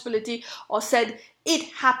responsibility or said,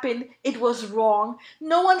 it happened, it was wrong.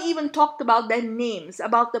 No one even talked about their names,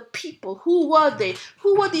 about the people. Who were they?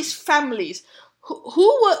 Who were these families?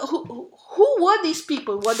 who were these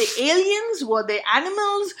people? Were they aliens? Were they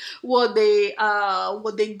animals? Were they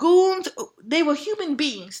goons? They were human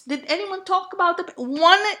beings. Did anyone talk about them?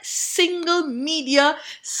 One single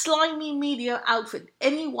slimy media outfit,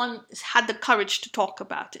 anyone had the courage to talk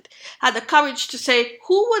about it, had the courage to say,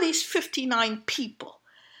 who were these 59 people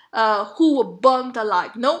who were burnt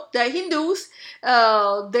alive? No, they're Hindus.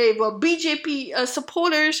 They were BJP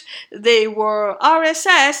supporters. They were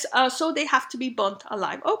RSS. So they have to be burnt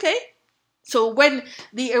alive. Okay. So when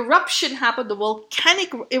the eruption happened, the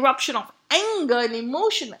volcanic eruption of anger and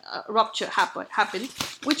emotion rupture happened,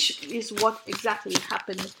 which is what exactly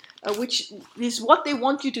happened, which is what they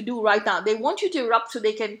want you to do right now. They want you to erupt so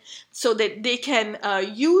that they can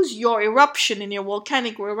use your eruption and your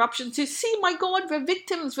volcanic eruption to see, my God, we're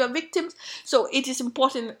victims. So it is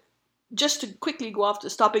important. Just to quickly go off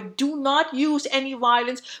this topic, do not use any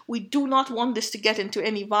violence. We do not want this to get into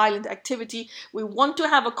any violent activity. We want to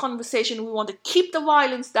have a conversation. We want to keep the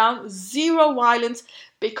violence down, zero violence,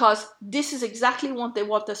 because this is exactly what they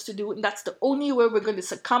want us to do, and that's the only way we're going to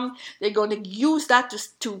succumb. They're going to use that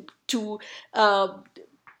to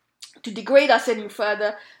degrade us any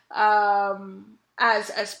further.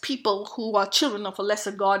 As people who are children of a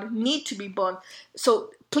lesser God need to be born.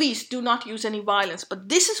 So please do not use any violence. But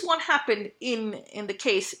this is what happened in the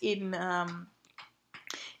case in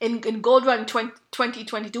Godwa in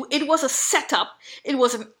 2022. It was a setup. It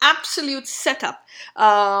was an absolute setup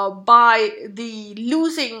by the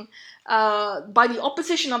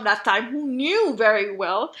opposition of that time, who knew very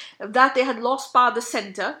well that they had lost power at the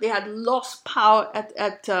center. They had lost power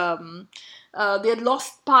they had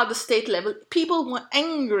lost power at the state level. People were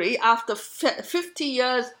angry after 50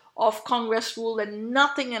 years of Congress rule and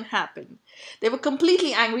nothing had happened. They were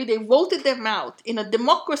completely angry. They voted them out in a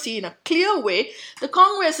democracy, in a clear way. The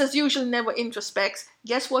Congress, as usual, never introspects.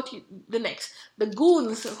 Guess what? The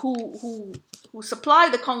goons who supply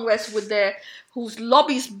the Congress with whose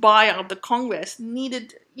lobbies buy out the Congress knew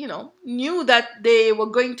that they were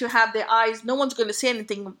going to have their eyes. No one's going to say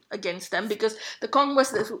anything against them because the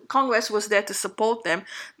Congress was there to support them.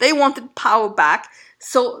 They wanted power back.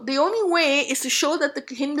 So the only way is to show that the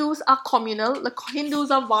Hindus are communal, the Hindus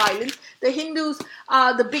are violent, the Hindus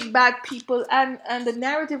are the big bad people, and the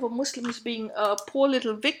narrative of Muslims being poor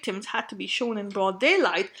little victims had to be shown in broad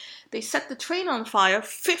daylight. They set the train on fire,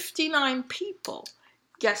 59 people.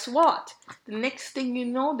 Guess what? The next thing you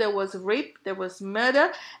know, there was rape, there was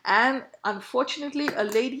murder, and unfortunately a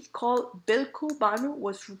lady called Bilku Banu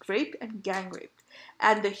was raped and gang raped.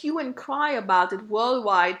 And the hue and cry about it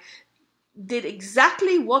worldwide did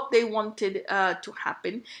exactly what they wanted to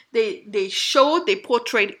happen. They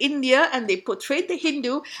portrayed India and they portrayed the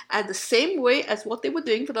Hindu as the same way as what they were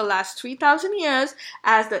doing for the last 3,000 years,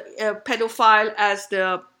 as the pedophile, as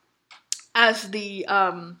the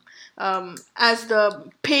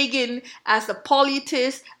pagan, as the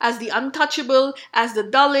polytheist, as the untouchable, as the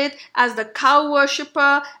Dalit, as the cow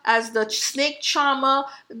worshipper, as the snake charmer.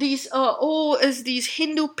 These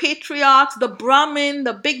Hindu patriarchs, the Brahmin,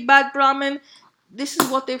 the big bad Brahmin. This is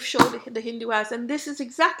what they've showed the Hindu as, and this is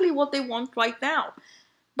exactly what they want right now.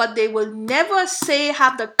 But they will never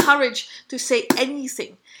have the courage to say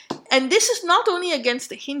anything. And this is not only against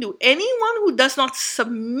the Hindu. Anyone who does not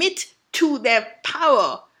submit to their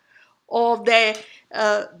power, or their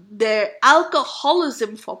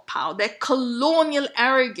alcoholism for power, their colonial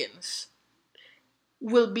arrogance,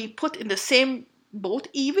 will be put in the same boat,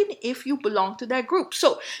 even if you belong to their group.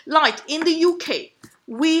 So, like in the UK,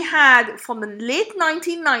 we had from the late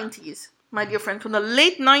 1990s, my dear friend, from the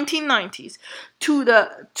late 1990s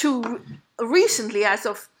to recently, as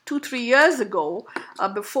of 2-3 years ago,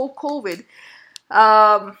 before COVID,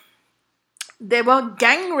 there were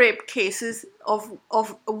gang rape cases of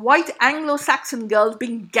white Anglo-Saxon girls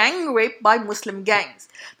being gang raped by Muslim gangs,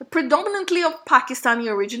 predominantly of Pakistani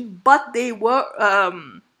origin, but they were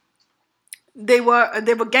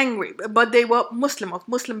gang rape, but they were of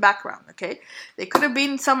Muslim background. Okay, there could have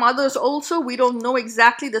been some others also. We don't know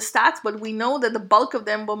exactly the stats, but we know that the bulk of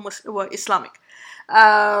them were Islamic.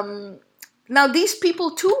 Now these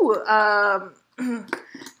people too.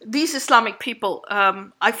 These Islamic people,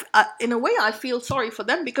 in a way, I feel sorry for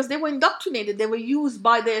them because they were indoctrinated. They were used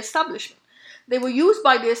by the establishment. They were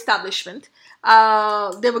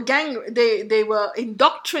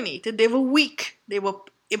indoctrinated. They were weak. They were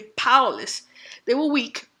powerless. They were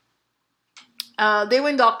weak. They were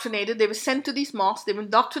indoctrinated. They were sent to these mosques. They were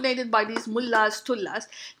indoctrinated by these mullahs, tullahs.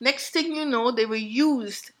 Next thing you know, they were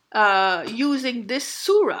using this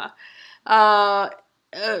surahs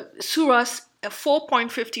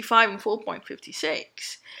 4.55 and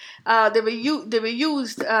 4.56. They were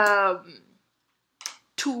used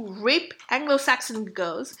to rape Anglo-Saxon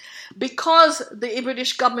girls because the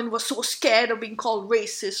British government was so scared of being called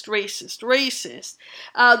racist.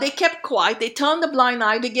 They kept quiet. They turned a blind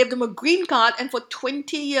eye. They gave them a green card, and for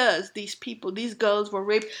 20 years, these girls were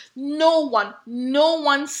raped. No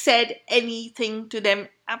one said anything to them.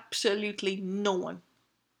 Absolutely no one.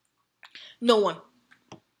 No one.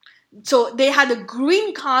 So they had a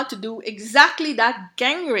green card to do exactly that,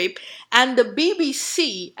 gang rape, and the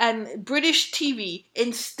BBC and British TV,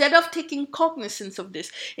 instead of taking cognizance of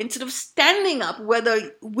this, instead of standing up,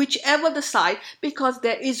 whichever the side, because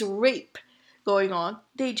there is rape going on,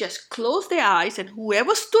 they just closed their eyes, and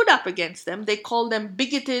whoever stood up against them, they call them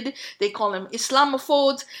bigoted, they call them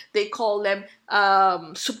Islamophobes, they call them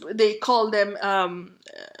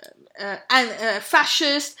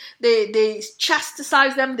fascist. They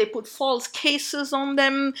chastise them. They put false cases on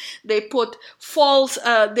them. They put false.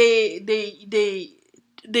 They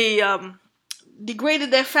degraded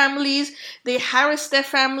their families. They harassed their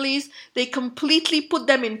families. They completely put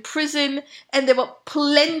them in prison. And there were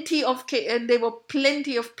plenty of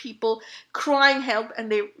people crying help,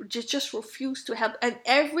 and they just refused to help. And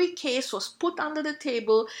every case was put under the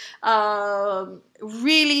table.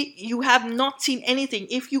 Really, you have not seen anything.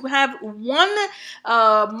 If you have one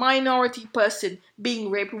minority person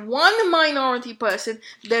being raped, one minority person,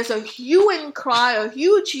 there's a hue and cry, a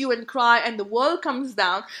huge hue and cry, and the world comes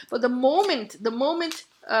down. But the moment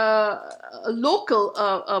a local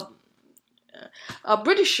a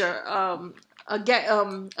Britisher,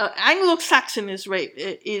 Anglo-Saxon is raped,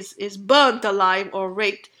 is burnt alive or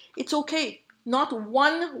raped, it's okay. Not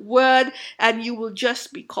one word, and you will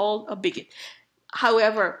just be called a bigot.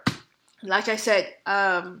 However, like I said,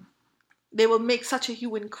 they will make such a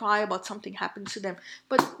hue and cry about something happens to them.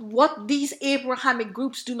 But what these Abrahamic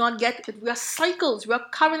groups do not get, we are cycles, we are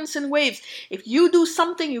currents and waves. If you do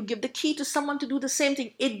something, you give the key to someone to do the same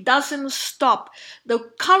thing. It doesn't stop. The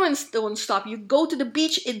currents don't stop. You go to the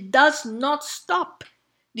beach, it does not stop.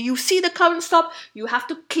 Do you see the current stop? You have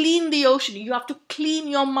to clean the ocean. You have to clean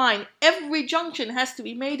your mind. Every junction has to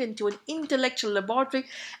be made into an intellectual laboratory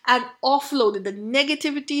and offloaded. The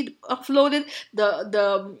negativity offloaded.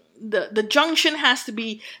 The junction has to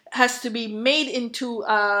be made into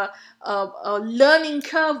a learning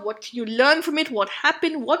curve. What can you learn from it? What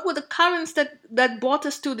happened? What were the currents that brought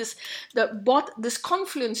us to this? That brought this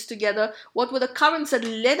confluence together? What were the currents that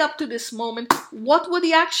led up to this moment? What were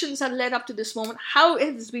the actions that led up to this moment? How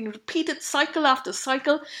it has been repeated cycle after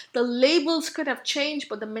cycle. The labels could have changed,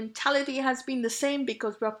 but the mentality has been the same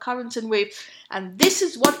because we are currents and waves. And this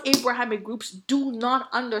is what Abrahamic groups do not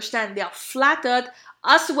understand. They are flat earth.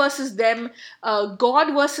 Us versus them,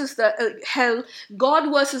 God versus the hell,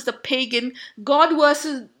 God versus the pagan, God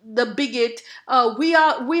versus the bigot. We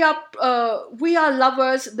are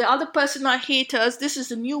lovers. The other person are haters. This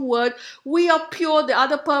is a new word. We are pure.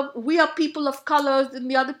 We are people of colors, and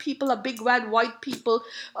the other people are big red white people.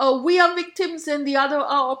 We are victims, and the other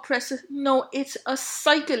are oppressors. No, it's a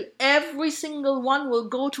cycle. Every single one will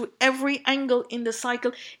go to every angle in the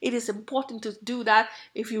cycle. It is important to do that.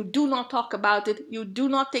 If you do not talk about it, you do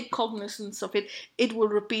not take cognizance of it, it will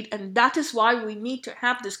repeat. And that is why we need to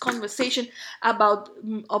have this conversation about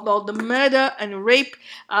the murder and rape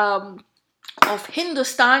of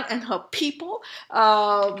Hindustan and her people,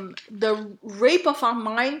 the rape of our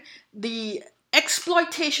mind, the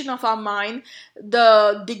exploitation of our mind,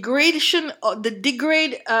 the degradation,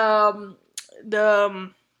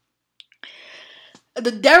 the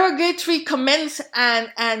derogatory comments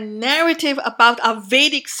and narrative about our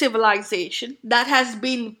Vedic civilization that has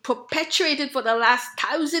been perpetuated for the last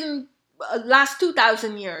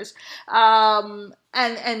 2,000 years, and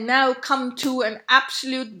now come to an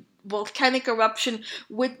absolute volcanic eruption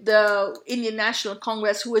with the Indian National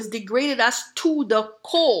Congress, who has degraded us to the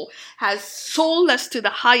core, has sold us to the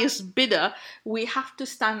highest bidder. We have to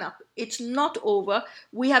stand up. It's not over.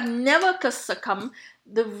 We have never succumbed.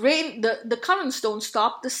 The currents don't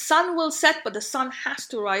stop. The sun will set, but the sun has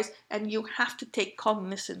to rise, and you have to take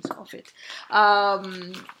cognizance of it.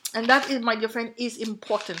 And that is, my dear friend, is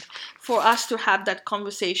important for us to have that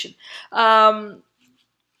conversation.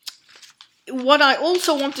 What I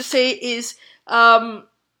also want to say is,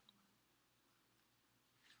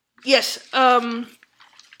 yes, as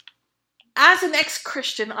an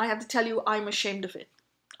ex-Christian, I have to tell you, I'm ashamed of it.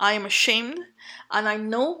 I am ashamed, and I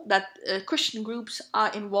know that Christian groups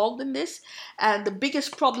are involved in this, and the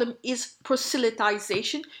biggest problem is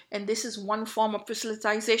proselytization, and this is one form of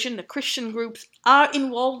proselytization. The Christian groups are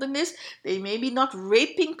involved in this. They may be not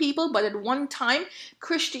raping people, but at one time,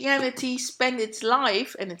 Christianity spent its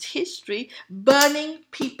life and its history burning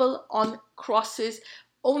people on crosses,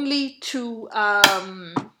 only to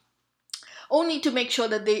make sure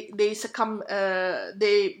that they succumb,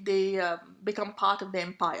 they become part of the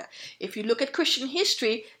empire. If you look at Christian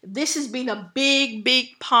history, this has been a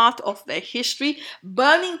big part of their history,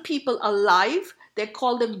 burning people alive. They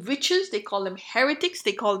call them witches, they call them heretics,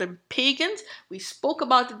 they call them pagans. We spoke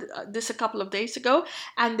about this a couple of days ago,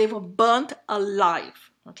 and they were burnt alive.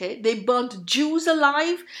 Okay, they burnt Jews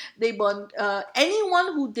alive. They burnt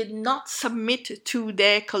anyone who did not submit to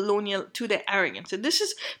their arrogance. And this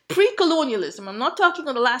is pre-colonialism. I'm not talking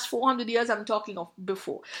of the last 400 years. I'm talking of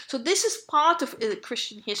before. So this is part of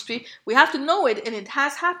Christian history. We have to know it, and it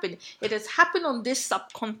has happened. It has happened on this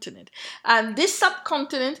subcontinent, and this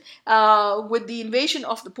subcontinent, with the invasion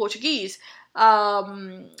of the Portuguese.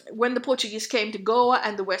 When the Portuguese came to Goa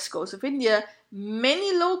and the west coast of India,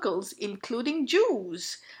 many locals, including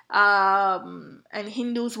Jews and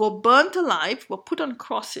Hindus, were burnt alive, were put on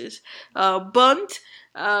crosses, burnt.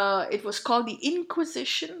 It was called the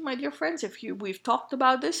Inquisition, my dear friends. We've talked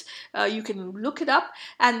about this, you can look it up,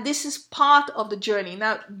 and this is part of the journey.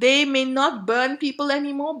 Now, they may not burn people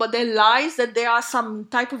anymore, but there lies that there are some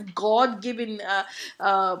type of God-given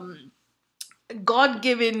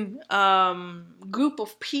group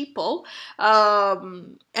of people,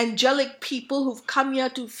 angelic people who've come here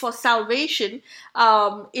for salvation,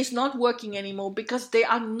 is not working anymore, because they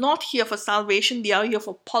are not here for salvation. They are here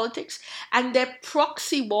for politics, and their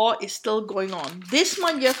proxy war is still going on. This,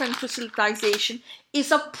 my dear friend, proselytization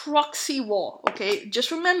is a proxy war. Okay,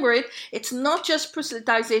 just remember it. It's not just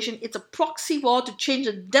proselytization, it's a proxy war to change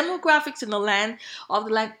the demographics in the land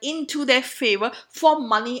into their favor, for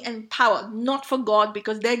money and power, not for God,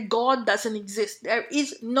 because their God doesn't exist. There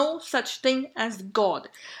is no such thing as God.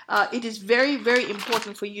 It is very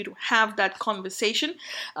important for you to have that conversation.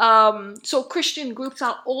 So Christian groups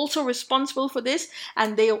are also responsible for this,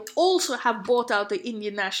 and they also have bought out the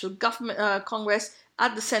Indian National Government Congress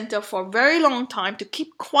at the center for a very long time to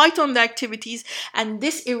keep quiet on the activities. And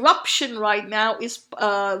this eruption right now is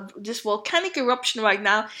this volcanic eruption right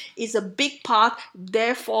now is a big part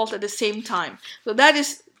their fault at the same time. So that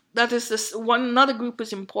is this one. Another group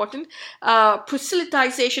is important.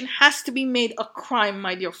 Proselytization has to be made a crime,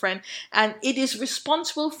 my dear friend, and it is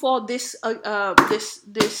responsible for this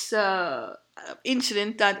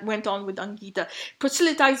incident that went on with Ankita.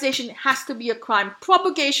 Proselytization has to be a crime.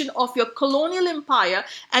 Propagation of your colonial empire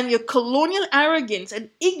and your colonial arrogance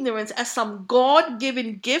and ignorance as some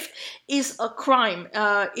God-given gift is a crime.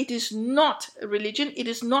 It is not religion. It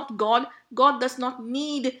is not God. God does not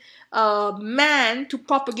need man to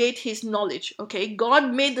propagate his knowledge. Okay,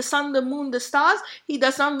 God made the sun, the moon, the stars. He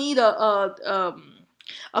does not need a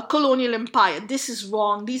colonial empire. This is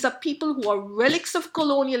wrong. These are people who are relics of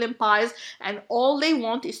colonial empires, and all they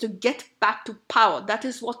want is to get back to power. That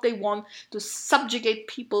is what they want, to subjugate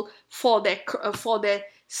people for their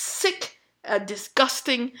sick,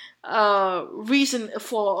 disgusting reason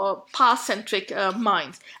for power-centric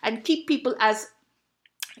minds, and keep people as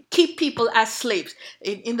slaves.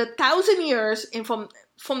 In the 1,000 years, from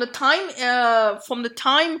the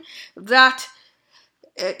time that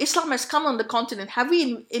Islam has come on the continent, have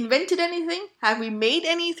we invented anything? Have we made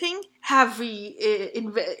anything? Have we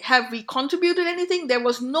contributed anything? There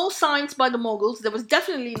was no science by the Mughals. There was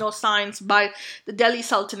definitely no science by the Delhi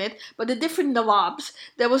Sultanate, but the different Nawabs.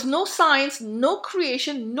 There was no science, no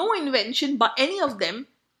creation, no invention by any of them.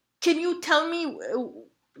 Can you tell me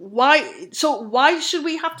why? So why should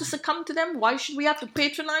we have to succumb to them? Why should we have to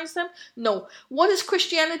patronize them? No. What has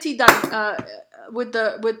Christianity done with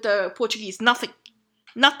the Portuguese? Nothing.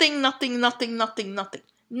 Nothing.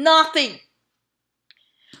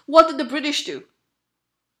 What did the British do?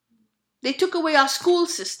 They took away our school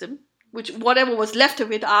system, which whatever was left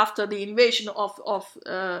of it after the invasion of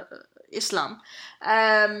Islam.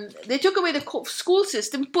 They took away the school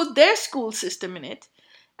system, put their school system in it,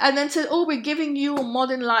 and then said, "Oh, we're giving you a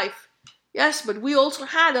modern life." Yes, but we also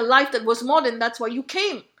had a life that was modern. That's why you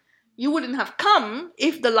came. You wouldn't have come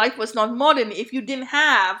if the life was not modern. If you didn't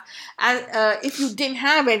have,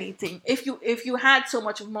 anything, if you had so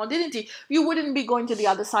much of modernity, you wouldn't be going to the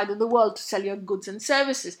other side of the world to sell your goods and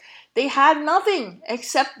services. They had nothing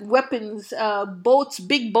except weapons, boats,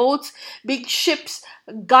 big ships,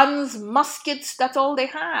 guns, muskets. That's all they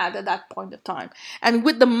had at that point of time. And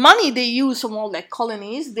with the money they used from all their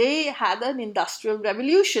colonies, they had an industrial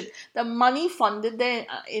revolution. The money funded the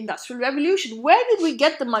industrial revolution. Where did we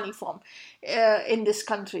get the money from in this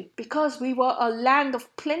country? Because we were a land of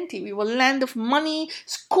plenty. We were a land of money,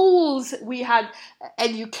 schools. We had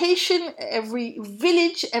education. Every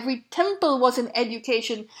village, every temple was an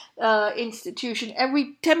education institution.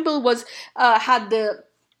 Every temple had the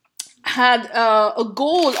had a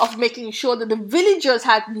goal of making sure that the villagers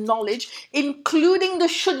had knowledge, including the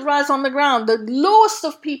shudras on the ground. The lowest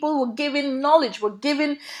of people were given knowledge, were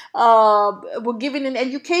given an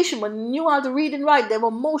education, knew how to read and write. There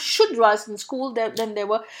were more shudras in school than there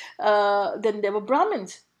were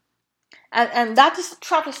Brahmins, and that is the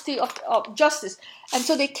travesty of justice. And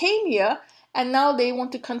so they came here, and now they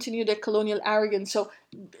want to continue their colonial arrogance. So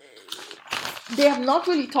they have not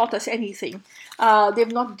really taught us anything.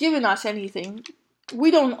 They've not given us anything. We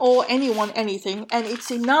don't owe anyone anything, and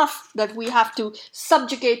it's enough that we have to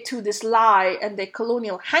subjugate to this lie and their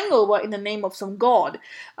colonial hangover in the name of some god.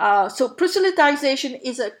 So proselytization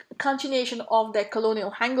is a continuation of their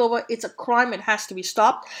colonial hangover. It's a crime. It has to be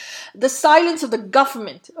stopped. The silence of the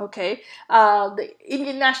government, the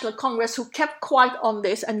Indian National Congress, who kept quiet on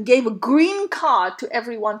this and gave a green card to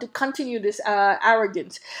everyone to continue this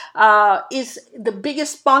arrogance, is the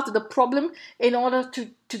biggest part of the problem in order to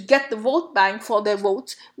get the vote bank for their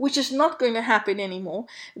votes, which is not going to happen anymore.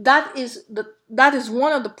 That is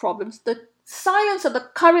one of the problems. The silence of the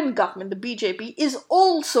current government, the BJP, is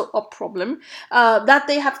also a problem, that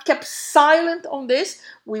they have kept silent on this.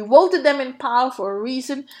 We voted them in power for a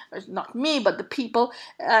reason. It's not me, but the people,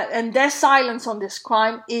 and their silence on this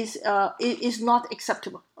crime is not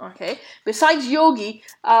acceptable. Okay. Besides Yogi,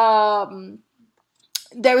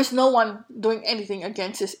 there is no one doing anything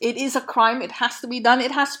against this. It is a crime. It has to be done.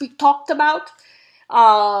 It has to be talked about.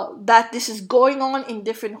 That this is going on in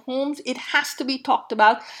different homes. It has to be talked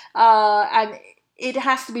about, and it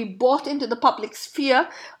has to be brought into the public sphere.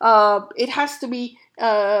 It has to be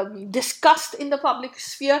discussed in the public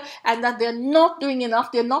sphere, and that they're not doing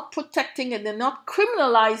enough. They're not protecting and they're not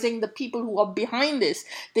criminalizing the people who are behind this,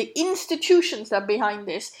 the institutions that are behind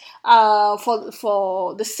this,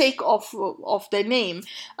 for the sake of their name.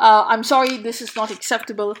 I'm sorry, this is not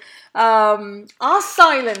acceptable. Our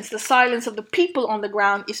silence, the silence of the people on the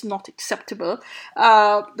ground, is not acceptable.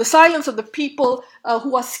 The silence of the people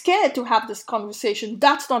who are scared to have this conversation,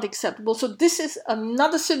 that's not acceptable. So this is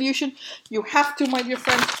another solution. You have to, my dear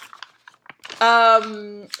friends,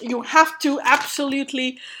 you have to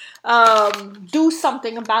absolutely do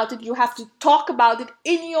something about it. You have to talk about it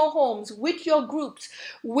in your homes, with your groups,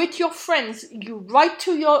 with your friends. You write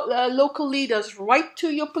to your local leaders, write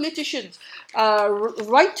to your politicians,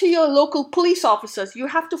 write to your local police officers. You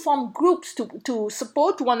have to form groups to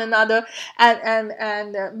support one another and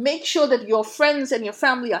make sure that your friends and your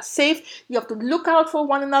family are safe. You have to look out for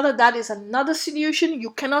one another. That is another solution.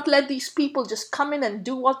 You cannot let these people just come in and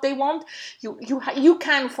do what they want. You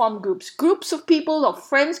can form groups of people, of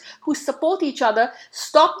friends, who support each other.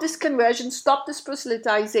 Stop this conversion, stop this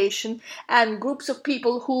proselytization, and groups of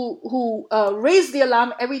people who raise the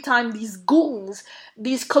alarm every time these goons,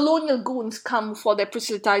 these colonial goons, come for their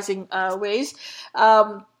proselytizing ways.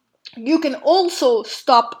 You can also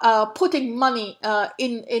stop putting money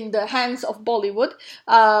in the hands of Bollywood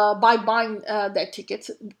by buying their tickets.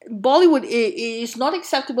 Bollywood is not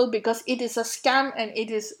acceptable because it is a scam, and it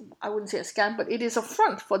is, I wouldn't say a scam, but it is a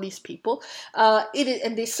front for these people.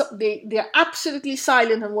 And they are absolutely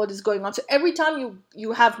silent on what is going on. So every time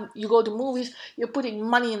you go to movies, you're putting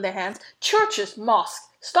money in their hands. Churches, mosques.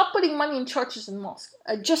 Stop putting money in churches and mosques.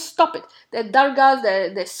 Just stop it. Their dargahs,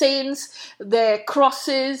 their saints, their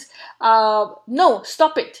crosses. No,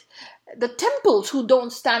 stop it. The temples who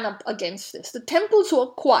don't stand up against this, the temples who are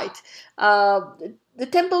quiet, the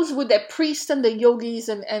temples with their priests and the yogis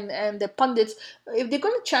and their pundits, if they're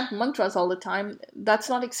going to chant mantras all the time, that's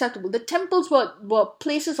not acceptable. The temples were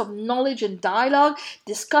places of knowledge and dialogue,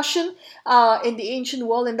 discussion in the ancient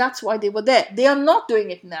world, and that's why they were there. They are not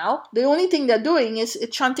doing it now. The only thing they're doing is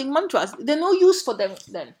chanting mantras. They're no use for them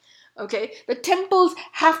then. Okay, the temples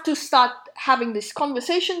have to start having these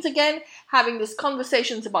conversations again, having these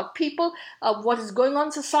conversations about people, what is going on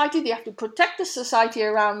in society. They have to protect the society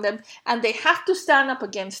around them, and they have to stand up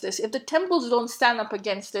against this. If the temples don't stand up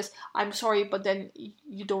against this, I'm sorry, but then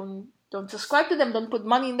you don't subscribe to them, don't put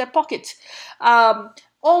money in their pockets.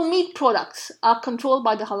 All meat products are controlled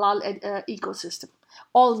by the halal ecosystem.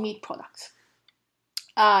 All meat products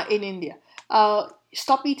in India.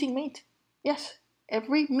 Stop eating meat. Yes.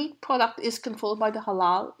 Every meat product is controlled by the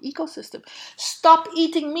halal ecosystem. Stop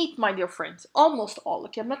eating meat, my dear friends. Almost all.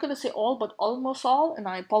 Okay, I'm not going to say all, but almost all, and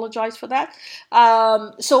I apologize for that.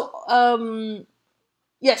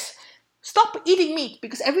 Yes, stop eating meat,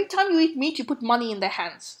 because every time you eat meat, you put money in their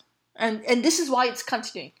hands. And this is why it's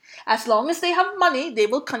continuing. As long as they have money, they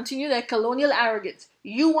will continue their colonial arrogance.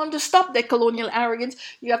 You want to stop their colonial arrogance,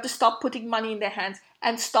 you have to stop putting money in their hands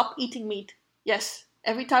and stop eating meat. Yes.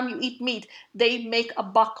 Every time you eat meat, they make a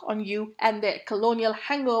buck on you, and their colonial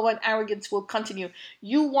hangover and arrogance will continue.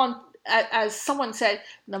 You want as someone said,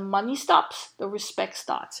 the money stops, the respect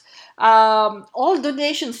starts. All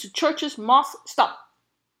donations to churches, mosques,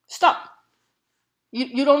 stop.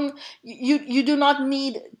 You don't you do not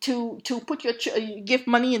need to put your give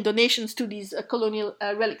money and donations to these colonial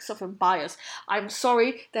relics of empires. I'm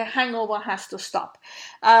sorry, the hangover has to stop.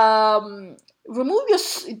 Remove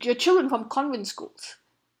your children from convent schools.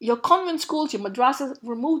 Your convent schools, your madrasas,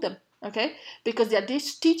 remove them, okay? Because they're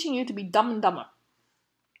teaching you to be dumb and dumber.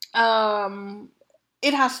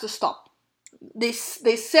 It has to stop. They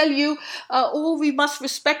sell you, oh, we must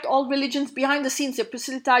respect all religions. Behind the scenes, they're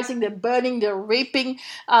proselytizing, they're burning, they're raping,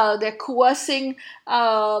 they're coercing.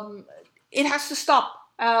 It has to stop.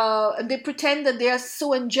 They pretend that they are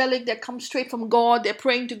so angelic, they come straight from God, they're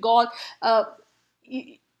praying to God,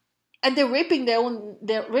 and they're raping their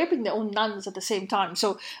own nuns at the same time.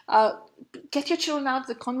 So get your children out of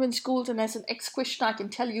the convent schools, and as an ex-Christian, I can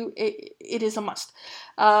tell you it is a must.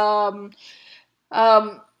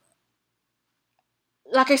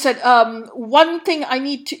 Like I said, one thing I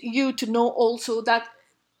need you to know also, that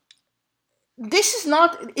this is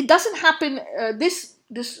not, it doesn't happen, this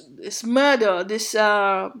murder, this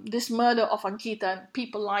murder of Ankita and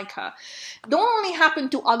people like her, don't only happen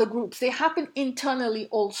to other groups, they happen internally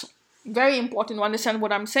also. Very important to understand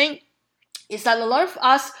what I'm saying is that a lot of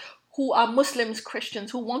us who are Muslims,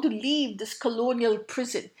 Christians, who want to leave this colonial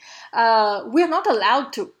prison, we are not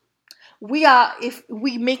allowed to. If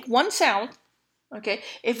we make one sound, okay,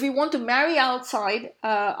 if we want to marry outside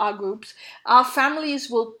our groups, our families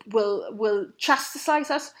will chastise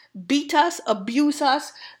us, beat us, abuse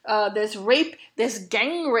us. There's rape, there's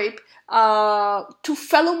gang rape to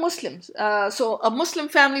fellow Muslims. So a Muslim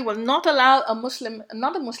family will not allow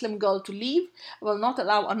another Muslim girl to leave, will not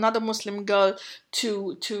allow another Muslim girl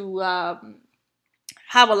to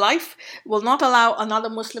have a life, will not allow another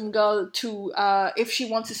Muslim girl to, if she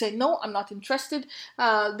wants to say, no, I'm not interested,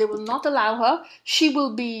 they will not allow her. She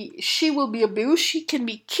will be abused. She can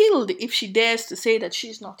be killed if she dares to say that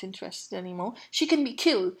she's not interested anymore. She can be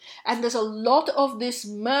killed. And there's a lot of this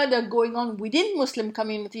murder going on within Muslim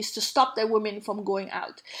communities to stop their women from going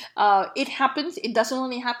out. It happens. It doesn't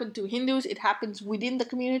only happen to Hindus. It happens within the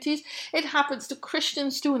communities. It happens to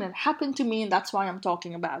Christians too, and it happened to me, and that's why I'm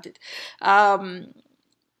talking about it.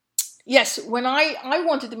 Yes, when I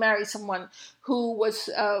wanted to marry someone who was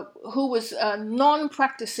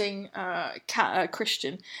non-practicing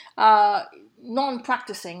Christian,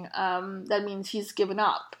 non-practicing, that means he's given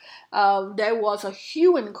up. There was a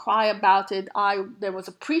hue and cry about it. There was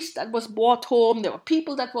a priest that was brought home. There were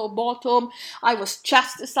people that were brought home. I was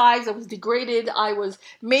chastised. I was degraded. I was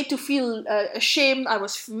made to feel ashamed. I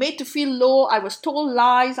was made to feel low. I was told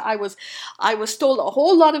lies. I was told a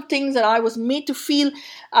whole lot of things, that I was made to feel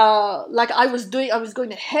like I was going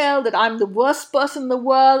to hell, that I'm the worst person in the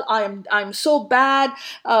world. I'm so bad.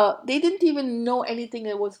 They didn't even know anything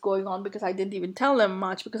that was going on, because I didn't even tell them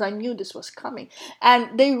much, because I knew this was coming.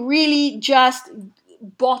 And they really just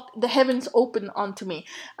bought the heavens open onto me.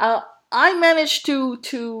 I managed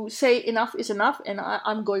to say enough is enough, and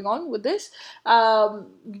I'm going on with this.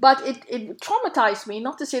 But it traumatized me.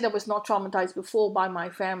 Not to say that I was not traumatized before by my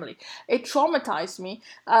family. It traumatized me,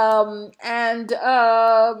 and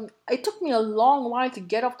it took me a long while to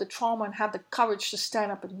get off the trauma and have the courage to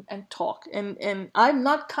stand up and talk. And I'm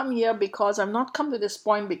not come here because I'm not come to this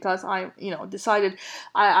point because I decided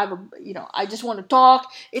I just want to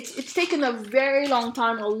talk. It's taken a very long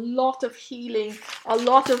time, a lot of healing, a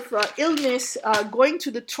lot of illness, going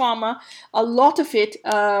through the trauma, a lot of it.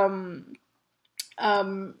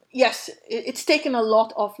 Yes, it's taken a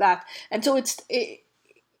lot of that, and so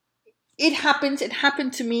it happens. It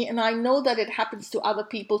happened to me, and I know that it happens to other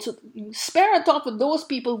people. So spare a thought for those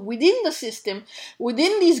people within the system,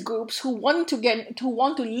 within these groups who want to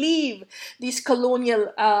leave these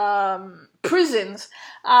colonial prisons,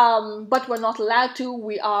 but we're not allowed to.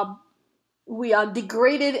 We are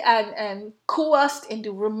degraded and coerced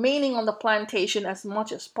into remaining on the plantation as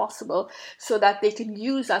much as possible, so that they can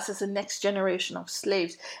use us as the next generation of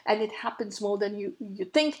slaves. And it happens more than you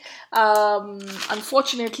think.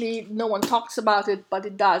 Unfortunately, no one talks about it, but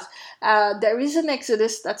it does. There is an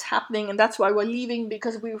exodus that's happening, and that's why we're leaving,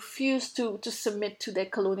 because we refuse to submit to their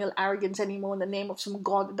colonial arrogance anymore in the name of some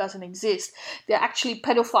God that doesn't exist. They're actually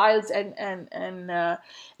pedophiles and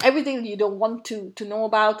everything that you don't want to know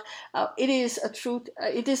about. It is a truth.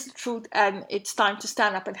 It is the truth, and it's time to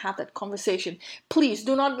stand up and have that conversation. Please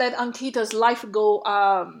do not let Ankita's life go.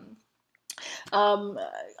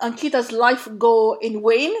 Ankita's life go in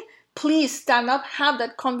vain. Please stand up, have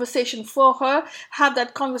that conversation for her, have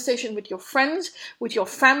that conversation with your friends, with your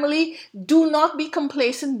family. Do not be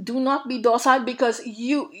complacent, do not be docile, because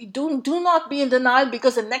you do not be in denial,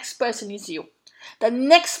 because the next person is you. The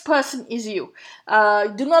next person is you.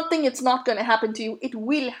 Do not think it's not going to happen to you. It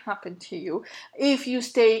will happen to you if you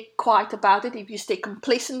stay quiet about it, if you stay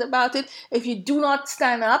complacent about it, if you do not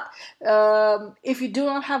stand up, if you do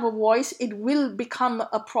not have a voice. It will become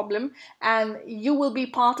a problem, and you will be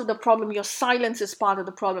part of the problem. Your silence is part of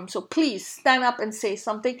the problem. So please stand up and say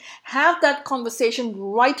something. Have that conversation.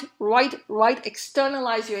 Write.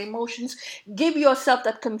 Externalize your emotions. Give yourself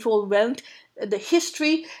that control when the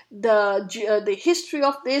history, the history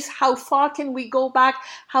of this. How far can we go back?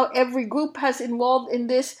 How every group has involved in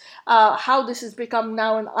this. How this has become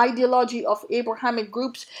now an ideology of Abrahamic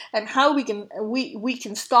groups, and how we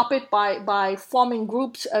can stop it by forming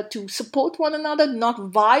groups to support one another, not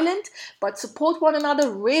violent, but support one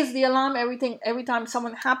another. Raise the alarm every time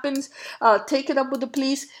someone happens. Take it up with the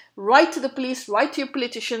police. Write to the police, write to your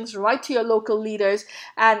politicians, write to your local leaders,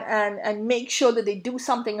 and make sure that they do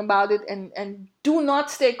something about it, and do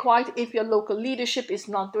not stay quiet if your local leadership is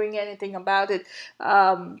not doing anything about it.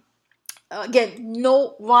 Again,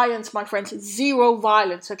 no violence, my friends. Zero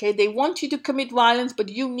violence, okay? They want you to commit violence, but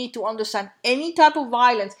you need to understand any type of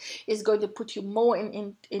violence is going to put you more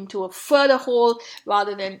into a further hole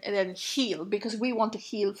rather than heal, because we want to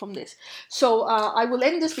heal from this. So I will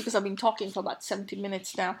end this because I've been talking for about 70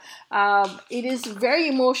 minutes now. It is very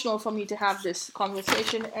emotional for me to have this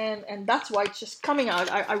conversation, and that's why it's just coming out.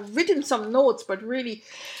 I've written some notes, but really,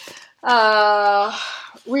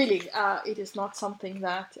 it is not something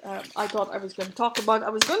that I thought I was going to talk about. I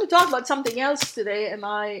was going to talk about something else today, and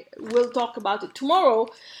I will talk about it tomorrow.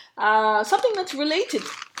 Something that's related.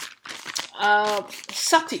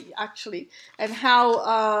 Sati, actually, and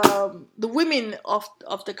how the women of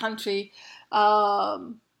the country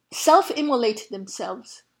self-immolate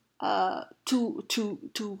themselves to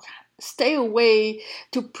stay away,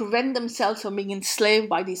 to prevent themselves from being enslaved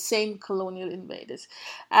by these same colonial invaders.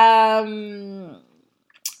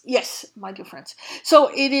 Yes, my dear friends. So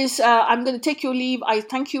it is, I'm going to take your leave. I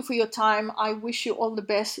thank you for your time. I wish you all the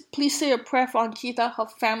best. Please say a prayer for Ankita, her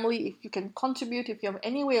family, if you can contribute, if you have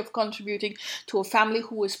any way of contributing to a family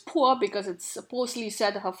who is poor, because it's supposedly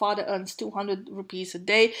said that her father earns 200 rupees a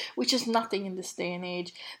day, which is nothing in this day and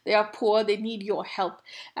age. They are poor. They need your help.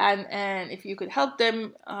 And if you could help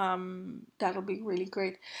them, that'll be really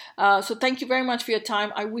great. So thank you very much for your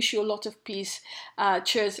time. I wish you a lot of peace.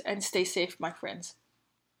 Cheers, and stay safe, my friends.